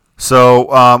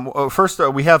 So first,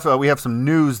 we have some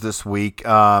news this week.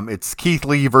 It's Keith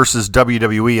Lee versus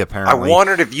WWE. Apparently, I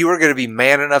wondered if you were going to be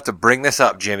man enough to bring this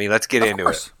up, Jimmy. Let's get into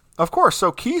it. Of course.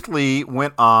 So Keith Lee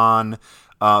went on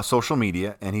social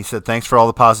media and he said, "Thanks for all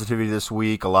the positivity this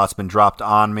week. A lot's been dropped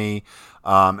on me."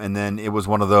 And then it was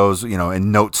one of those,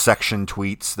 in note section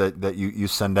tweets that you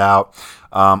send out.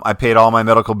 I paid all my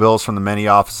medical bills from the many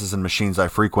offices and machines I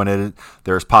frequented.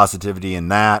 There's positivity in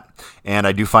that. And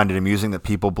I do find it amusing that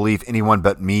people believe anyone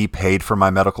but me paid for my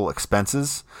medical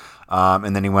expenses.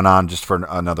 And then he went on just for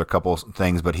another couple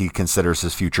things, but he considers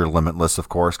his future limitless, of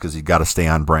course, because he's got to stay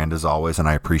on brand as always, and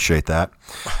I appreciate that.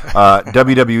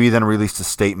 WWE then released a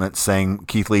statement saying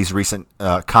Keith Lee's recent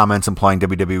comments implying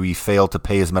WWE failed to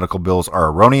pay his medical bills are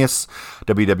erroneous.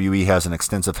 WWE has an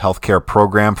extensive health care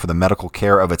program for the medical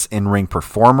care of its in-ring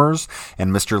performers,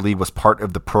 and Mr. Lee was part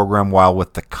of the program while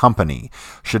with the company.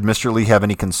 Should Mr. Lee have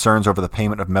any concerns over the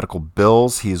payment of medical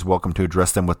bills, he is welcome to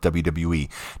address them with WWE.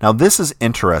 Now, this is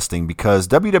interesting because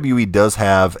WWE does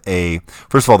have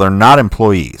first of all, they're not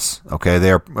employees, okay?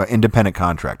 They are independent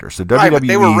contractors. So right, but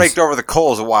they were raked over the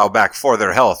coals a while back for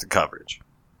their health coverage.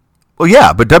 Well,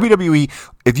 yeah, but WWE,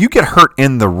 if you get hurt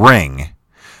in the ring,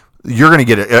 you're going to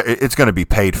get it's going to be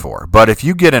paid for. But if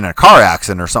you get in a car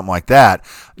accident or something like that,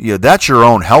 that's your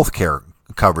own health care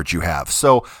coverage you have.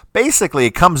 So basically,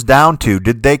 it comes down to,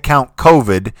 did they count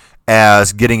COVID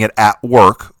as getting it at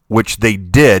work, which they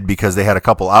did because they had a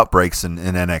couple outbreaks in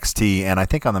NXT, and I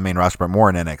think on the main roster, but more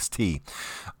in NXT.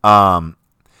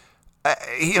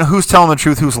 Who's telling the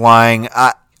truth, who's lying?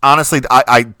 Honestly,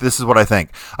 this is what I think.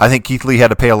 I think Keith Lee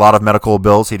had to pay a lot of medical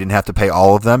bills. He didn't have to pay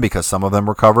all of them because some of them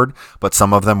were covered, but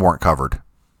some of them weren't covered.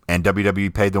 and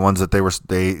WWE paid the ones that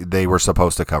they were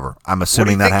supposed to cover. I'm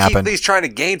assuming that happened. Keith Lee's trying to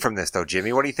gain from this, though,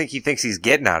 Jimmy? What do you think he thinks he's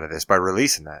getting out of this by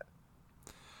releasing that?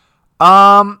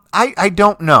 I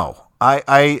don't know.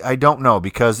 I don't know,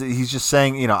 because he's just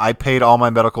saying, I paid all my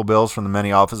medical bills from the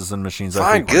many offices and machines.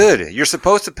 Fine, good. You're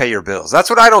supposed to pay your bills. That's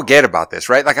what I don't get about this,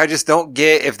 right? Like, I just don't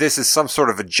get if this is some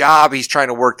sort of a job. He's trying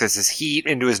to work this as heat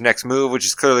into his next move, which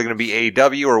is clearly going to be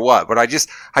AEW or what. But I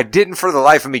didn't for the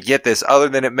life of me get this, other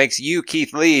than it makes you,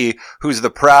 Keith Lee, who's the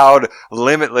proud,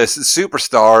 limitless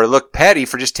superstar, look petty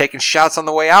for just taking shots on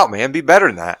the way out, man. Be better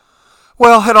than that.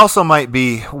 Well, it also might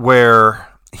be where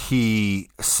he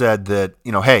said that,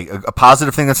 hey, a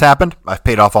positive thing that's happened, I've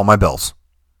paid off all my bills.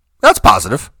 That's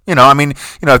positive.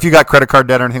 If you got credit card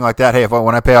debt or anything like that, hey,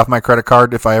 when I pay off my credit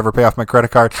card, if I ever pay off my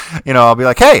credit card, I'll be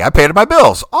like, hey, I paid my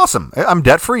bills. Awesome. I'm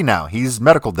debt free now. He's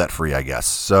medical debt free, I guess.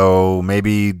 So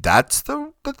maybe that's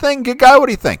the thing. Good guy, what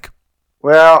do you think?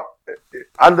 Well,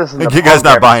 I listened to you guys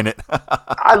not buying it.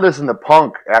 I listened to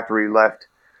Punk after he left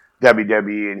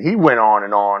WWE, and he went on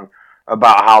and on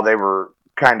about how they were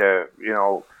kind of,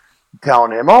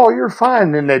 telling him, "Oh, you're fine."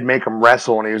 And then they'd make him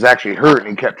wrestle, and he was actually hurt, and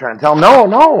he kept trying to tell him,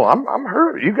 "No, I'm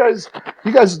hurt. You guys,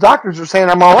 doctors are saying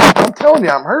I'm all right. I'm telling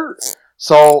you, I'm hurt."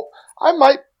 So I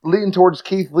might lean towards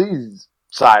Keith Lee's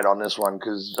side on this one,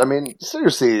 because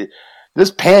seriously, this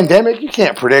pandemic, you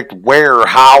can't predict where or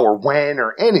how or when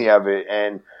or any of it.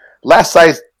 And last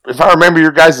night, if I remember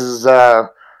your guys'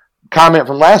 comment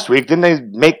from last week, didn't they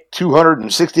make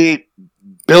 268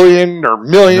 billion or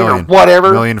million or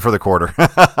whatever? Million for the quarter.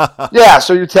 Yeah,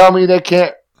 so you tell me they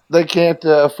can't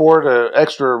afford an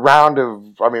extra round of,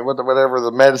 whatever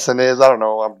the medicine is. I don't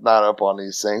know. I'm not up on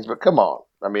these things, but come on.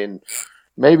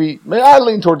 Maybe I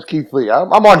lean towards Keith Lee.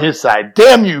 I'm on his side.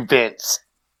 Damn you, Vince.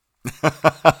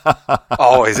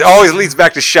 always leads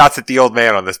back to shots at the old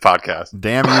man on this podcast.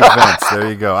 Damn you, Vince. There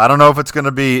you go. I don't know if it's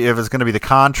gonna be the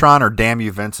Khan Tron or Damn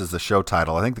You, Vince is the show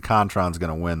title. I think the Khan Tron's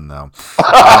gonna win though.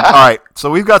 All right, so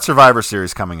we've got Survivor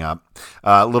Series coming up.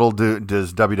 Little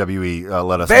does WWE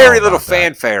let us very know little about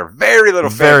fanfare. Very little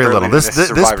very fanfare. little.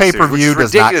 This pay per view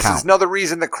does not count. This is another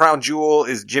reason that Crown Jewel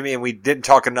is Jimmy, and we didn't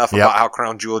talk enough about how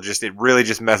Crown Jewel really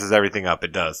just messes everything up.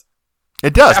 It does.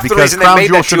 It does, that's because the reason they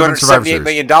made that $278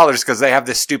 million, because they have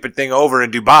this stupid thing over in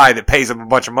Dubai that pays them a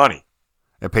bunch of money.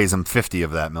 It pays them 50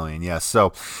 of that million, yes.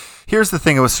 So here's the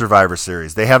thing with Survivor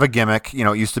Series. They have a gimmick. It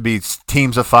used to be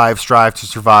teams of 5 strive to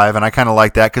survive, and I kind of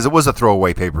like that because it was a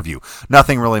throwaway pay-per-view.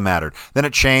 Nothing really mattered. Then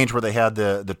it changed where they had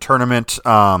the tournament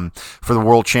for the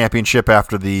World Championship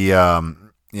after the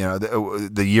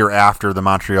year after the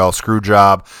Montreal screw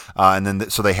job, and then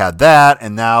so they had that,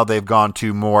 and now they've gone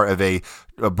to more of a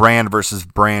brand versus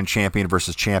brand, champion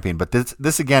versus champion. But this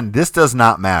does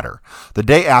not matter. The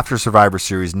day after Survivor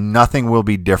Series, nothing will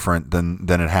be different than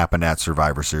it happened at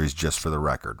Survivor Series, just for the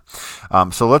record.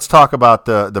 So let's talk about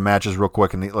the matches real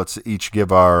quick, and let's each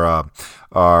give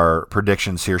our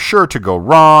predictions here. Sure to go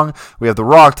wrong. We have the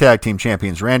Raw Tag Team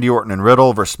Champions Randy Orton and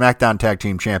Riddle versus SmackDown Tag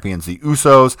Team Champions the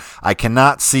Usos. I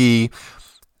cannot see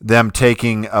them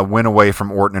taking a win away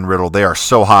from Orton and Riddle. They are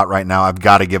so hot right now. I've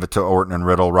got to give it to Orton and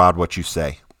Riddle. Rod, what you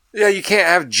say? Yeah, you can't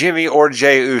have Jimmy or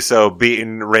Jey Uso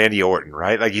beating Randy Orton,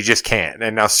 right? Like, you just can't.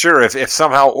 And now, sure, if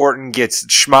somehow Orton gets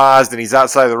schmozzed and he's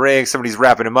outside the ring, somebody's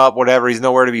wrapping him up, whatever, he's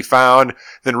nowhere to be found,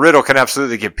 then Riddle can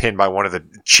absolutely get pinned by one of the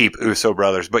cheap Uso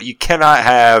brothers. But you cannot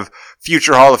have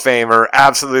future Hall of Famer,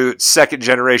 absolute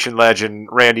second-generation legend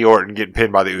Randy Orton getting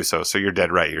pinned by the Usos. So you're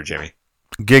dead right here, Jimmy.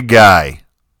 Gig guy.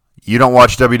 You don't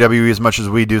watch WWE as much as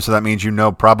we do, so that means you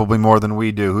know probably more than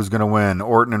we do. Who's going to win,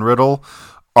 Orton and Riddle,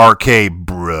 RK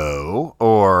Bro,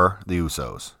 or the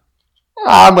Usos?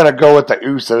 I'm going to go with the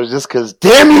Usos just because,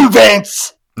 damn you,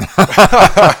 Vince! All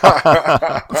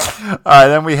right,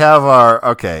 then we have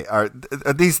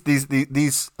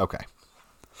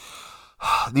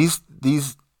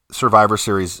these Survivor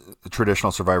Series,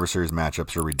 traditional Survivor Series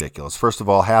matchups are ridiculous. First of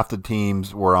all, half the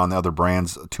teams were on the other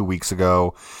brands 2 weeks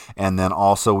ago, and then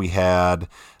also we had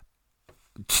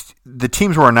the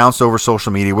teams were announced over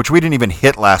social media, which we didn't even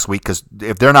hit last week because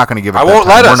if they're not going to give it, I won't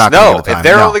let us know. If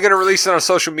they're only going to release it on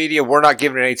social media, we're not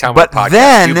giving it any time. But on the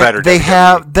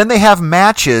podcast. then they have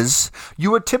matches.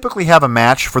 You would typically have a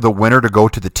match for the winner to go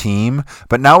to the team,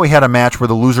 but now we had a match where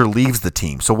the loser leaves the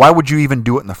team. So why would you even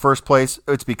do it in the first place?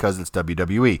 It's because it's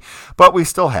WWE. But we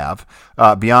still have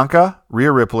Bianca,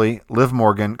 Rhea Ripley, Liv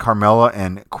Morgan, Carmella,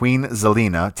 and Queen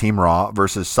Zelina, Team Raw,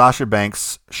 versus Sasha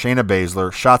Banks, Shayna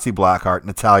Baszler, Shotzi Blackheart,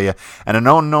 Natalya, and an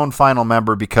unknown final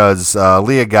member because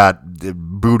Leah got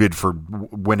booted for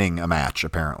winning a match,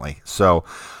 apparently. So,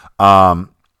 Team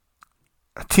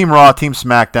Raw, Team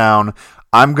SmackDown.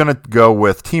 I'm going to go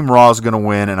with Team Raw is going to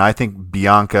win, and I think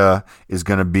Bianca is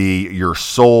going to be your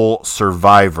sole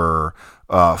survivor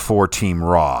for Team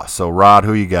Raw. So, Rod,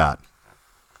 who you got?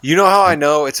 You know how I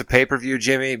know it's a pay-per-view,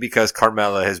 Jimmy? Because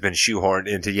Carmella has been shoehorned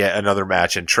into yet another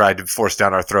match and tried to force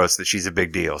down our throats that she's a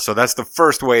big deal. So that's the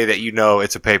first way that you know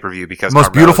it's a pay-per-view because most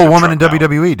Carmella's beautiful been woman in trucked out.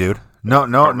 WWE, dude. No.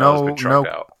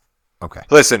 Out. Okay.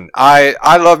 Listen,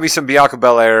 I love me some Bianca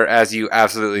Belair, as you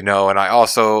absolutely know, and I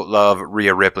also love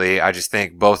Rhea Ripley. I just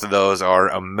think both of those are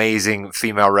amazing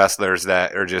female wrestlers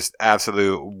that are just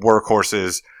absolute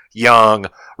workhorses, young,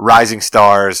 rising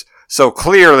stars. So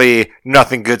clearly,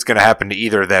 nothing good's going to happen to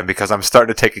either of them because I'm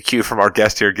starting to take a cue from our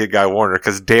guest here, Good Guy Warner,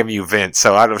 because damn you, Vince.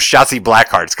 So I don't know if Shotzi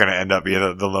Blackheart's going to end up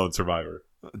being the lone survivor.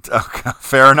 Okay,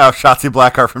 fair enough. Shotzi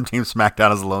Blackheart from Team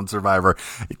SmackDown as a lone survivor.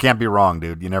 You can't be wrong,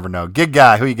 dude. You never know. Gig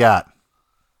Guy, who you got?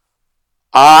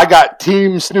 I got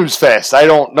Team Snooze Fest. I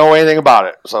don't know anything about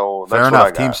it, so that's Fair what enough.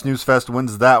 I got. Team Snooze Fest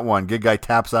wins that one. Gig Guy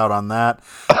taps out on that.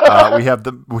 We have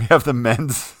the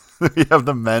men's. We have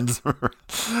the men's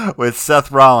with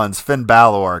Seth Rollins, Finn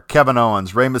Balor, Kevin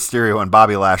Owens, Rey Mysterio, and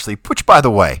Bobby Lashley. Which, by the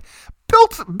way,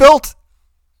 built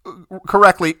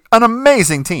correctly, an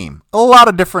amazing team. A lot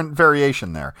of different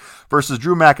variation there. Versus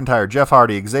Drew McIntyre, Jeff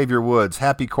Hardy, Xavier Woods,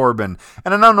 Happy Corbin,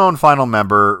 and an unknown final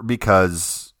member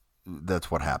because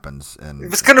that's what happens. And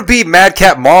It's going to be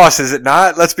Madcap Moss, is it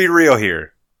not? Let's be real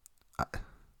here.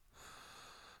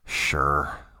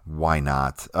 Sure. Why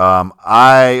not?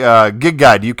 Gig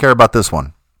Guy, do you care about this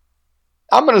one?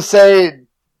 I'm going to say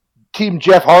Team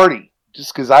Jeff Hardy,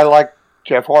 just because I like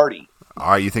Jeff Hardy.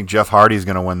 All right, you think Jeff Hardy's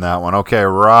going to win that one? Okay,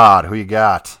 Rod, who you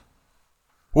got?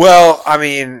 Well, I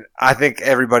mean, I think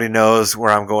everybody knows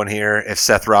where I'm going here. If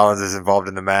Seth Rollins is involved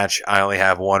in the match, I only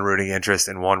have one rooting interest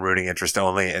and one rooting interest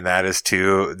only, and that is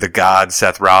to the god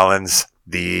Seth Rollins,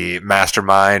 the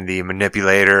mastermind, the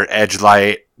manipulator,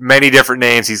 Edgelight, many different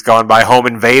names he's gone by, Home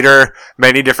Invader,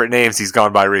 many different names he's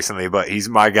gone by recently, but he's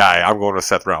my guy. I'm going with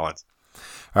Seth Rollins.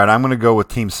 All right, I'm going to go with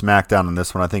Team SmackDown on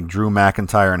this one. I think Drew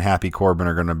McIntyre and Happy Corbin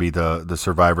are going to be the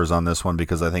survivors on this one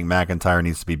because I think McIntyre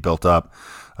needs to be built up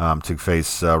to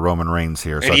face Roman Reigns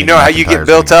here. So And you know how you get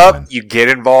built up? You get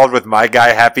involved with my guy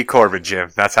Happy Corbin, Jim.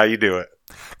 That's how you do it.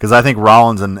 Because I think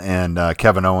Rollins and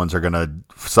Kevin Owens are going to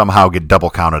somehow get double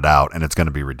counted out, and it's going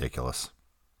to be ridiculous.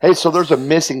 Hey, so there's a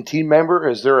missing team member.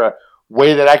 Is there a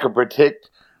way that I could predict?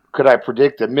 Could I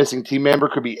predict the missing team member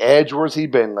could be Edge? Where's he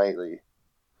been lately?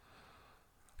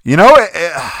 You know,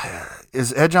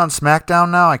 is Edge on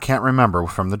SmackDown now? I can't remember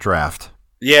from the draft.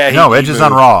 Yeah, Edge is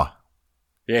on Raw.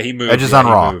 Yeah, he moved. Edge is on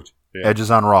Raw. Yeah. Edge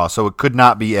is on Raw, so it could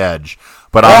not be Edge.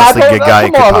 But honestly, Gig Guy,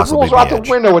 it could possibly be Edge. The rules are out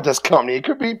the window with this company. It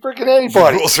could be freaking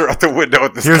anybody. The rules are out the window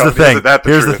with this Here's company. the thing. Isn't that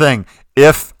Here's truth? the thing.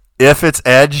 If it's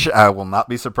Edge, I will not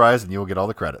be surprised, and you will get all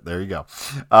the credit. There you go.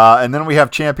 And then we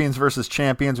have champions versus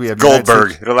champions. We have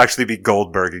Goldberg. It'll actually be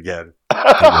Goldberg again.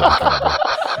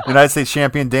 United States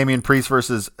champion Damian Priest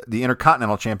versus the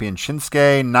Intercontinental champion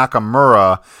Shinsuke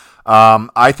Nakamura.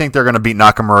 I think they're going to beat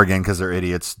Nakamura again because they're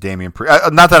idiots. Damian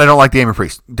Priest. Not that I don't like Damian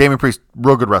Priest. Damian Priest,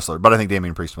 real good wrestler, but I think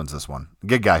Damian Priest wins this one.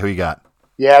 Gig Guy, who you got?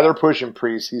 Yeah, they're pushing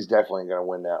Priest. He's definitely going to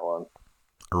win that one.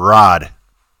 Rod.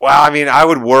 Well, I mean, I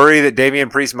would worry that Damian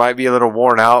Priest might be a little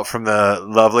worn out from the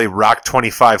lovely Rock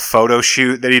 25 photo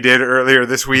shoot that he did earlier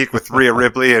this week with Rhea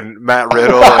Ripley and Matt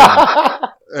Riddle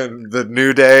and the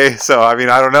New Day. So, I mean,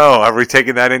 I don't know. Are we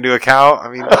taking that into account? I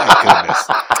mean, my goodness.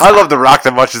 I love The Rock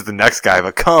as much as the next guy,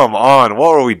 but come on.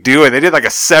 What were we doing? They did like a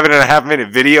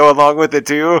 7.5-minute video along with it,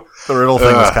 too. The Riddle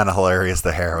thing was kind of hilarious.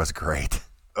 The hair was great.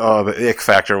 Oh, the ick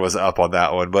factor was up on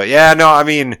that one. But, yeah, no, I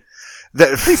mean...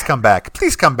 Please come back.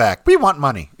 Please come back. We want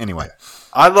money. Anyway.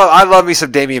 I love me some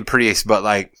Damian Priest, but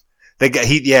like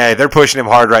they're pushing him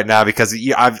hard right now because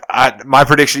my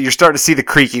prediction, you're starting to see the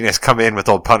creakiness come in with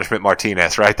old Punishment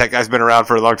Martinez, right? That guy's been around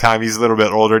for a long time. He's a little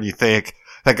bit older than you think.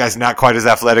 That guy's not quite as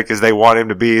athletic as they want him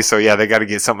to be. So yeah, they got to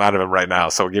get something out of him right now.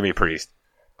 So give me Priest.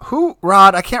 Who,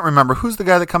 Rod? I can't remember. Who's the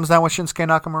guy that comes down with Shinsuke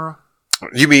Nakamura?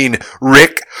 You mean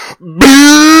Rick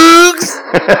Boogs?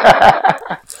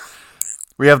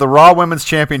 We have the Raw Women's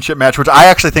Championship match, which I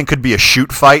actually think could be a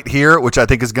shoot fight here, which I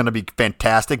think is going to be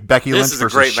fantastic. Becky Lynch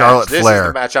versus Charlotte Flair. This is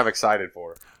the match I'm excited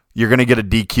for. You're going to get a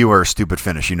DQ or a stupid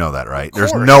finish. You know that, right?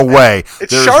 There's no way.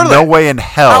 There's Charlotte. No way in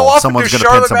hell someone's going to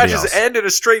pin somebody else. How often do Charlotte matches end in a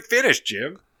straight finish,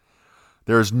 Jim?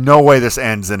 There's no way this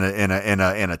ends in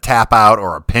a tap out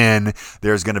or a pin.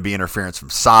 There's going to be interference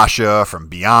from Sasha, from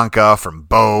Bianca, from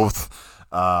both.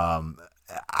 They're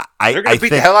going to beat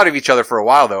the hell out of each other for a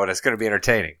while, though, and it's going to be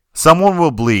entertaining. Someone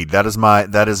will bleed. That is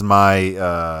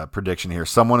my prediction here.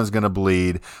 Someone is going to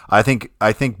bleed. I think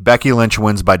Becky Lynch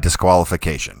wins by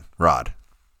disqualification. Rod.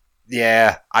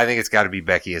 Yeah, I think it's got to be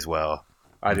Becky as well.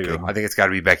 I do. I think it's got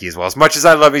to be Becky as well. As much as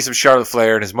I love me some Charlotte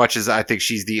Flair, and as much as I think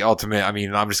she's the ultimate, I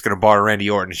mean, I'm just going to borrow Randy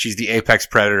Orton. She's the apex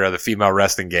predator of the female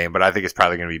wrestling game, but I think it's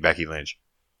probably going to be Becky Lynch.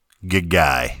 Good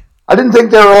guy. I didn't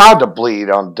think they were allowed to bleed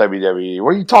on WWE. What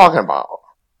are you talking about?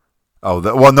 Oh,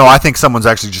 well, no, I think someone's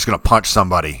actually just going to punch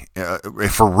somebody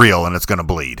for real, and it's going to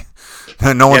bleed.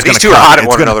 No one's going to. These two are hot at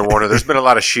one another, Warner. There's been a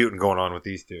lot of shooting going on with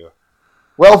these two.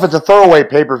 Well, if it's a throwaway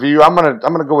pay-per-view, I'm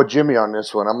gonna go with Jimmy on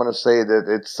this one. I'm gonna say that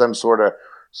it's some sort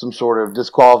of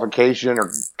disqualification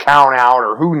or count out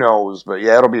or who knows, but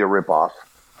yeah, it'll be a ripoff.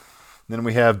 Then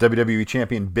we have WWE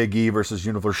Champion Big E versus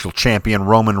Universal Champion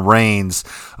Roman Reigns.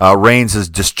 Reigns has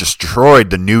just destroyed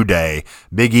the New Day.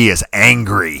 Big E is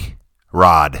angry.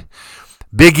 Rod.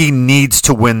 Big E needs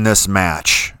to win this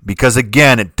match because,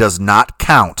 again, it does not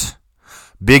count.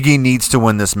 Big E needs to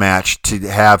win this match to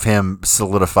have him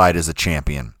solidified as a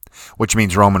champion, which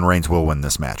means Roman Reigns will win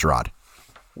this match, Rod.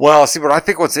 Well, see, but I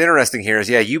think what's interesting here is,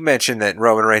 yeah, you mentioned that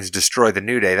Roman Reigns destroyed the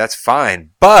New Day. That's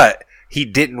fine. But he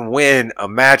didn't win a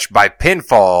match by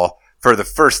pinfall for the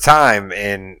first time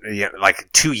in like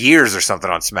 2 years or something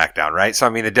on SmackDown, right? So,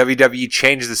 I mean, the WWE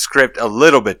changed the script a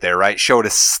little bit there, right? Showed a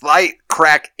slight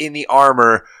crack in the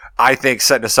armor, I think,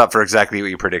 setting us up for exactly what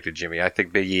you predicted, Jimmy. I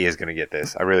think Big E is going to get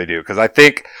this. I really do. Because I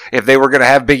think if they were going to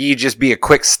have Big E just be a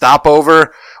quick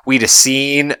stopover, we'd have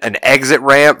seen an exit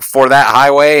ramp for that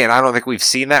highway, and I don't think we've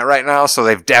seen that right now, so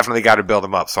they've definitely got to build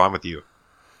him up. So I'm with you.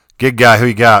 Good guy. Who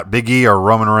you got, Big E or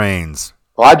Roman Reigns?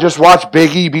 Well, I just watched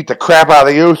Big E beat the crap out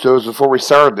of the Usos before we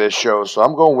started this show, so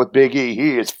I'm going with Big E.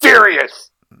 He is furious.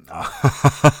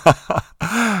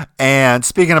 And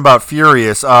speaking about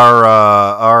furious,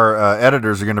 our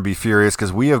editors are going to be furious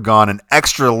because we have gone an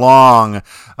extra long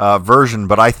version,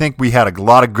 but I think we had a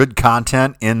lot of good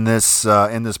content in this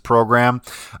program.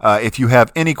 If you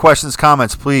have any questions,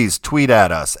 comments, please tweet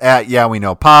at us at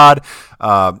YeahWeKnowPod.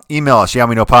 Email us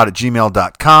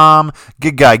YeahWeKnowPod@gmail.com.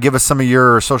 Good guy, give us some of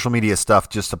your social media stuff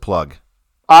just to plug.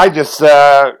 I just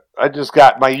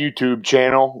got my YouTube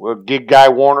channel, Gig Guy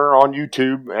Warner on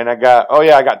YouTube, and I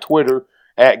got Twitter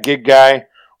at Gig Guy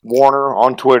Warner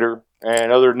on Twitter.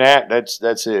 And other than that,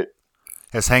 that's it.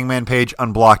 Has Hangman Page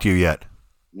unblocked you yet?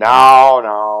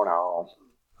 No.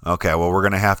 Okay, well we're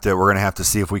gonna have to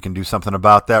see if we can do something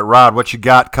about that. Rod, what you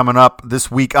got coming up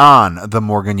this week on the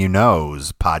Morgan You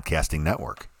Knows podcasting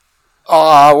network?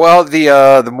 Well,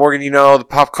 the Morgan the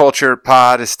pop culture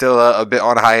pod is still a bit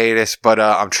on hiatus, but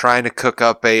I'm trying to cook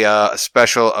up a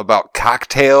special about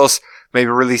cocktails. Maybe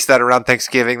release that around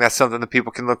Thanksgiving. That's something that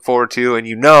people can look forward to. And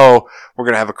we're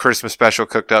going to have a Christmas special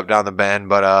cooked up down the bend.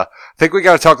 But I think we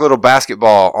got to talk a little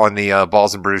basketball on the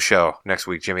Balls and Brews show next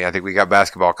week, Jimmy. I think we got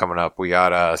basketball coming up. We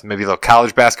got maybe a little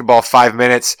college basketball, 5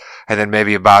 minutes, and then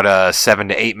maybe about 7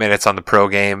 to 8 minutes on the pro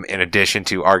game in addition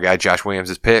to our guy Josh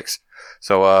Williams' picks.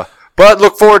 So, but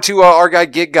look forward to our guy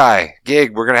Gig.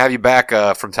 We're going to have you back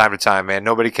from time to time, man.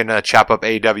 Nobody can chop up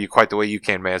AEW quite the way you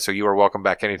can, man. So you are welcome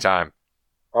back anytime.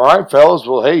 All right, fellas.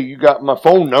 Well, hey, you got my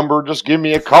phone number. Just give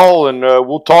me a call, and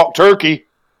we'll talk turkey.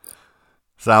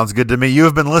 Sounds good to me. You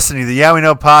have been listening to the Yeah We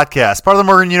Know podcast, part of the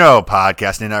Morgan You Know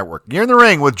podcasting network. You're in the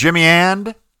ring with Jimmy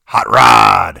and Hot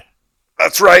Rod.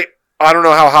 That's right. I don't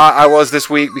know how hot I was this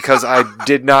week because I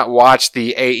did not watch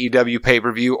the AEW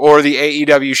pay-per-view or the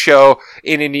AEW show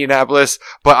in Indianapolis,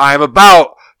 but I'm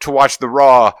about to watch the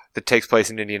Raw that takes place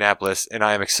in Indianapolis, and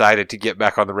I am excited to get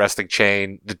back on the wrestling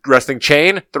train,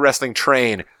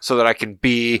 so that I can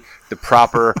be the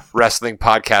proper wrestling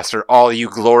podcaster all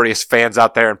you glorious fans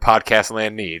out there in podcast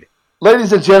land need.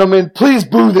 Ladies and gentlemen, please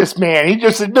boo this man. He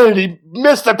just admitted he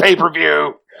missed the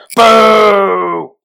pay-per-view. Boo!